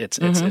 right? It's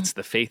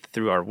the faith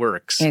through our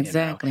works.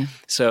 Exactly.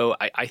 So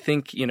I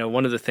think,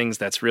 one of the things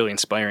that's really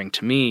inspiring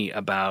to me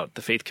about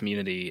the faith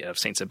community of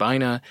St.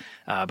 Sabina,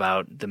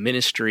 about the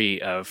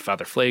ministry of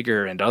Father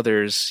Pfleger and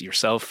others,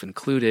 yourself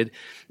included,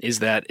 is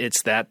that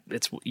it's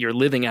you're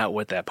living out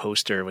what that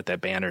poster, what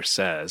that banner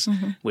says,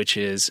 which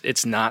is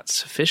it's not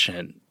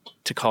sufficient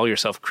to call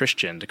yourself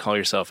Christian, to call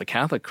yourself a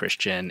Catholic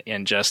Christian,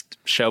 and just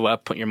show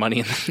up, put your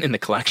money in the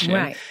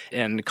collection,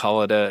 and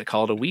call it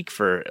a week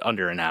for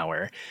under an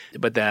hour.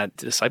 But that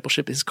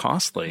discipleship is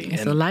costly.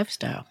 It's a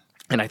lifestyle.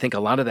 And I think a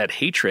lot of that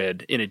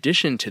hatred, in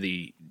addition to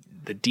the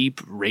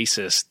deep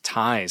racist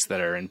ties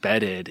that are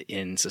embedded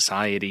in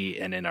society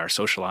and in our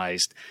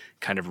socialized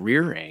kind of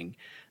rearing,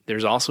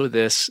 there's also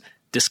this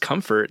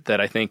discomfort that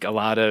I think a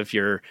lot of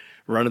your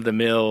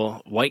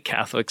run-of-the-mill white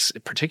Catholics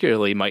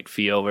particularly might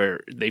feel,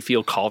 where they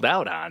feel called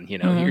out on.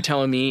 You're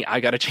telling me I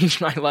got to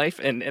change my life,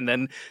 and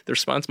then the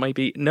response might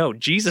be, no,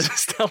 Jesus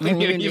is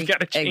telling you you've got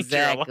to change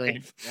your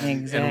life.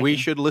 Exactly. And we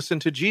should listen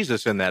to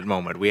Jesus in that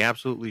moment. We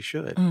absolutely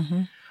should.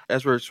 Mm-hmm.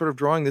 As we're sort of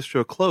drawing this to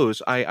a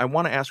close, I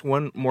want to ask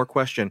one more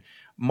question.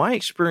 My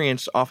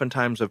experience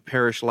oftentimes of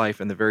parish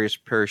life in the various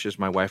parishes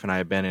my wife and I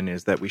have been in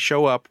is that we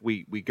show up,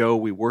 we go,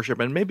 we worship,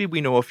 and maybe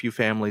we know a few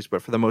families,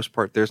 but for the most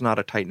part, there's not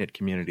a tight-knit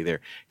community there.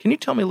 Can you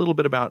tell me a little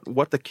bit about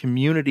what the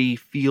community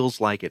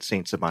feels like at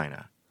St.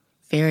 Sabina?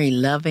 Very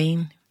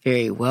loving,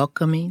 very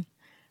welcoming.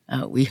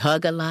 We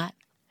hug a lot.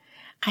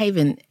 I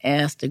even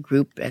asked a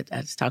group, I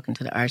was talking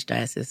to the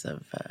Archdiocese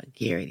of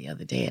Gary the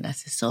other day, and I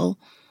said, so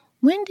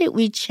when did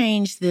we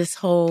change this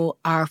whole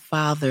Our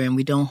Father and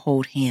we don't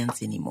hold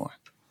hands anymore?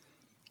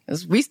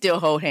 Because we still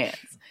hold hands.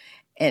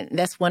 And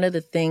that's one of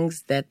the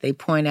things that they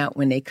point out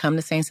when they come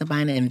to St.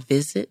 Sabina and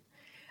visit,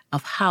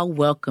 of how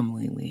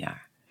welcoming we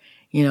are.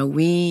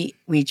 We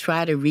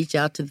try to reach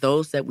out to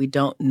those that we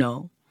don't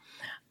know.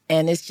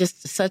 And it's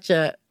just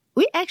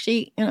we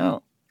actually,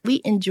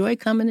 we enjoy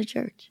coming to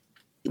church.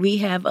 We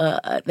have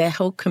that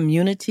whole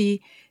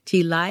community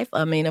life.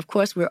 I mean, of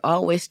course, we're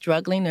always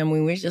struggling. I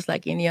mean, we're just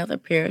like any other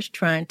parish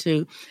trying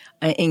to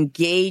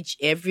engage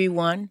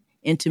everyone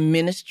into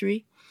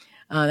ministry.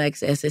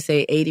 Like as they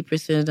say,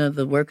 80% of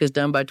the work is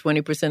done by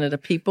 20% of the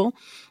people.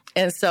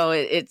 And so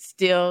it's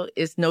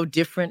no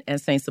different at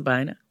St.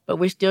 Sabina. But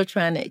we're still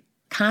trying to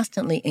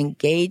constantly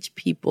engage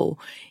people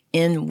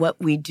in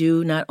what we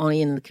do, not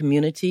only in the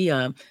community.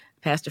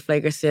 Pastor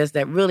Flager says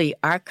that really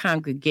our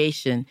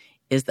congregation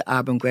is the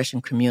Auburn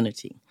Gresham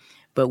community.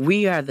 But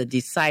we are the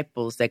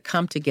disciples that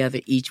come together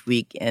each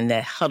week in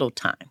that huddle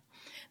time.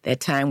 That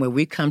time where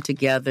we come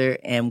together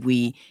and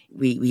we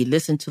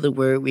listen to the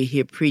word, we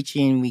hear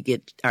preaching, we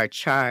get our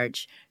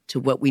charge to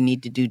what we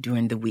need to do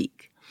during the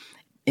week.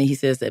 And he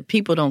says that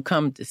people don't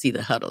come to see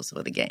the huddles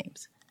or the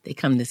games. They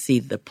come to see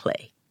the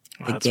play,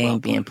 the game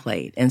being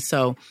played. And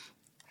so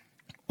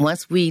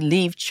once we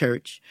leave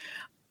church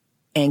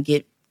and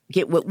get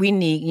what we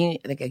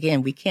need,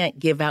 again, we can't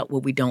give out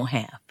what we don't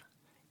have.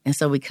 And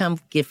so we come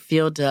get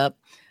filled up,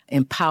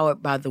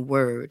 empowered by the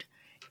word,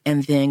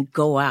 and then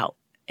go out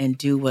and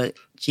do what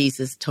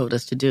Jesus told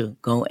us to do,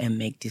 go and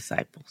make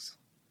disciples.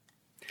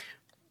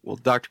 Well,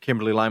 Dr.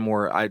 Kimberly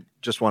Limor, I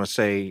just want to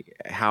say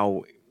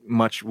how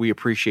much we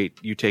appreciate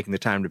you taking the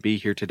time to be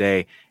here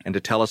today and to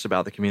tell us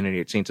about the community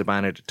at St.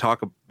 Sabina, to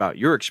talk about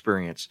your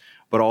experience,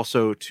 but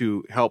also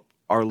to help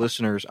our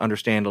listeners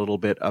understand a little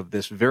bit of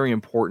this very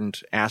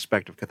important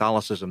aspect of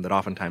Catholicism that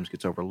oftentimes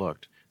gets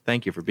overlooked.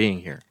 Thank you for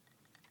being here.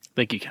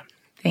 Thank you, Kim.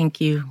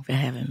 Thank you for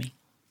having me.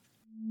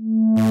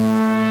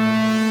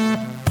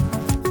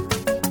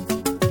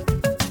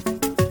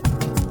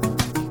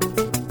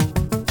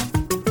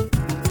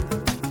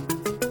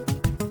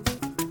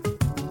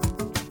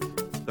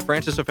 The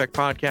Francis Effect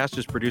podcast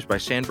is produced by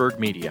Sandberg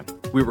Media.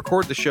 We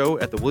record the show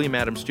at the William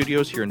Adams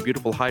Studios here in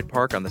beautiful Hyde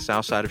Park on the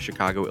south side of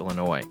Chicago,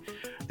 Illinois.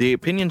 The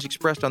opinions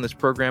expressed on this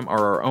program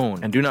are our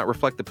own and do not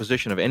reflect the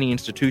position of any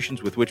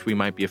institutions with which we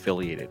might be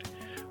affiliated.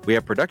 We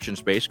have production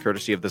space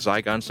courtesy of the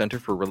Zygon Center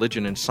for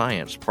Religion and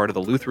Science, part of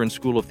the Lutheran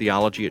School of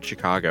Theology at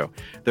Chicago.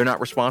 They're not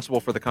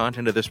responsible for the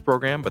content of this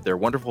program, but they're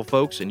wonderful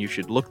folks, and you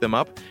should look them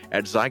up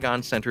at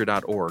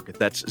zygoncenter.org.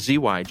 That's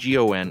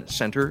ZYGON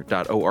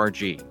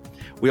center.org.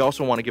 We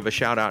also want to give a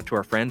shout out to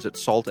our friends at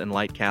Salt and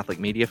Light Catholic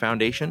Media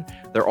Foundation.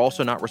 They're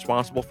also not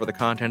responsible for the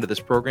content of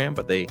this program,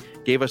 but they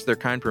gave us their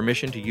kind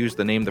permission to use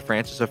the name The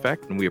Francis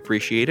Effect, and we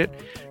appreciate it.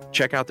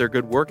 Check out their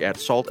good work at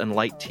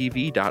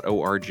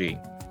saltandlighttv.org.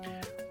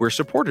 We're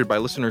supported by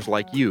listeners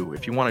like you.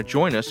 If you want to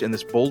join us in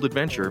this bold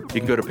adventure, you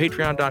can go to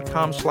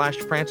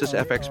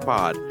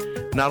patreon.com/FrancisFXPod.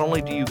 Not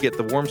only do you get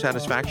the warm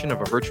satisfaction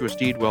of a virtuous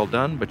deed well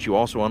done, but you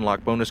also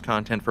unlock bonus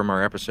content from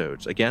our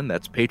episodes. Again,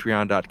 that's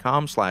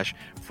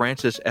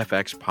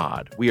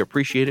patreon.com/FrancisFXPod. We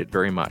appreciate it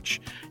very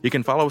much. You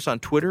can follow us on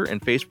Twitter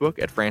and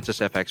Facebook at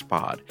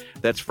FrancisFXPod.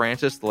 That's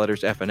Francis, the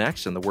letters F and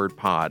X, and the word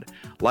pod.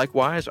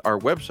 Likewise, our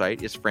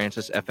website is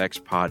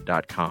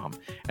francisfxpod.com.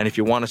 And if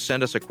you want to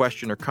send us a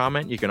question or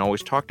comment, you can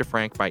always talk to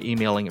Frank by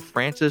emailing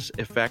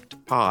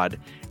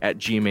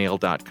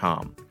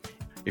franciseffectpod@gmail.com.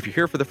 If you're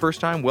here for the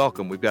first time,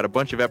 welcome. We've got a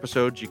bunch of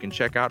episodes you can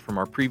check out from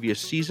our previous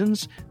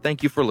seasons.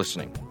 Thank you for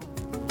listening.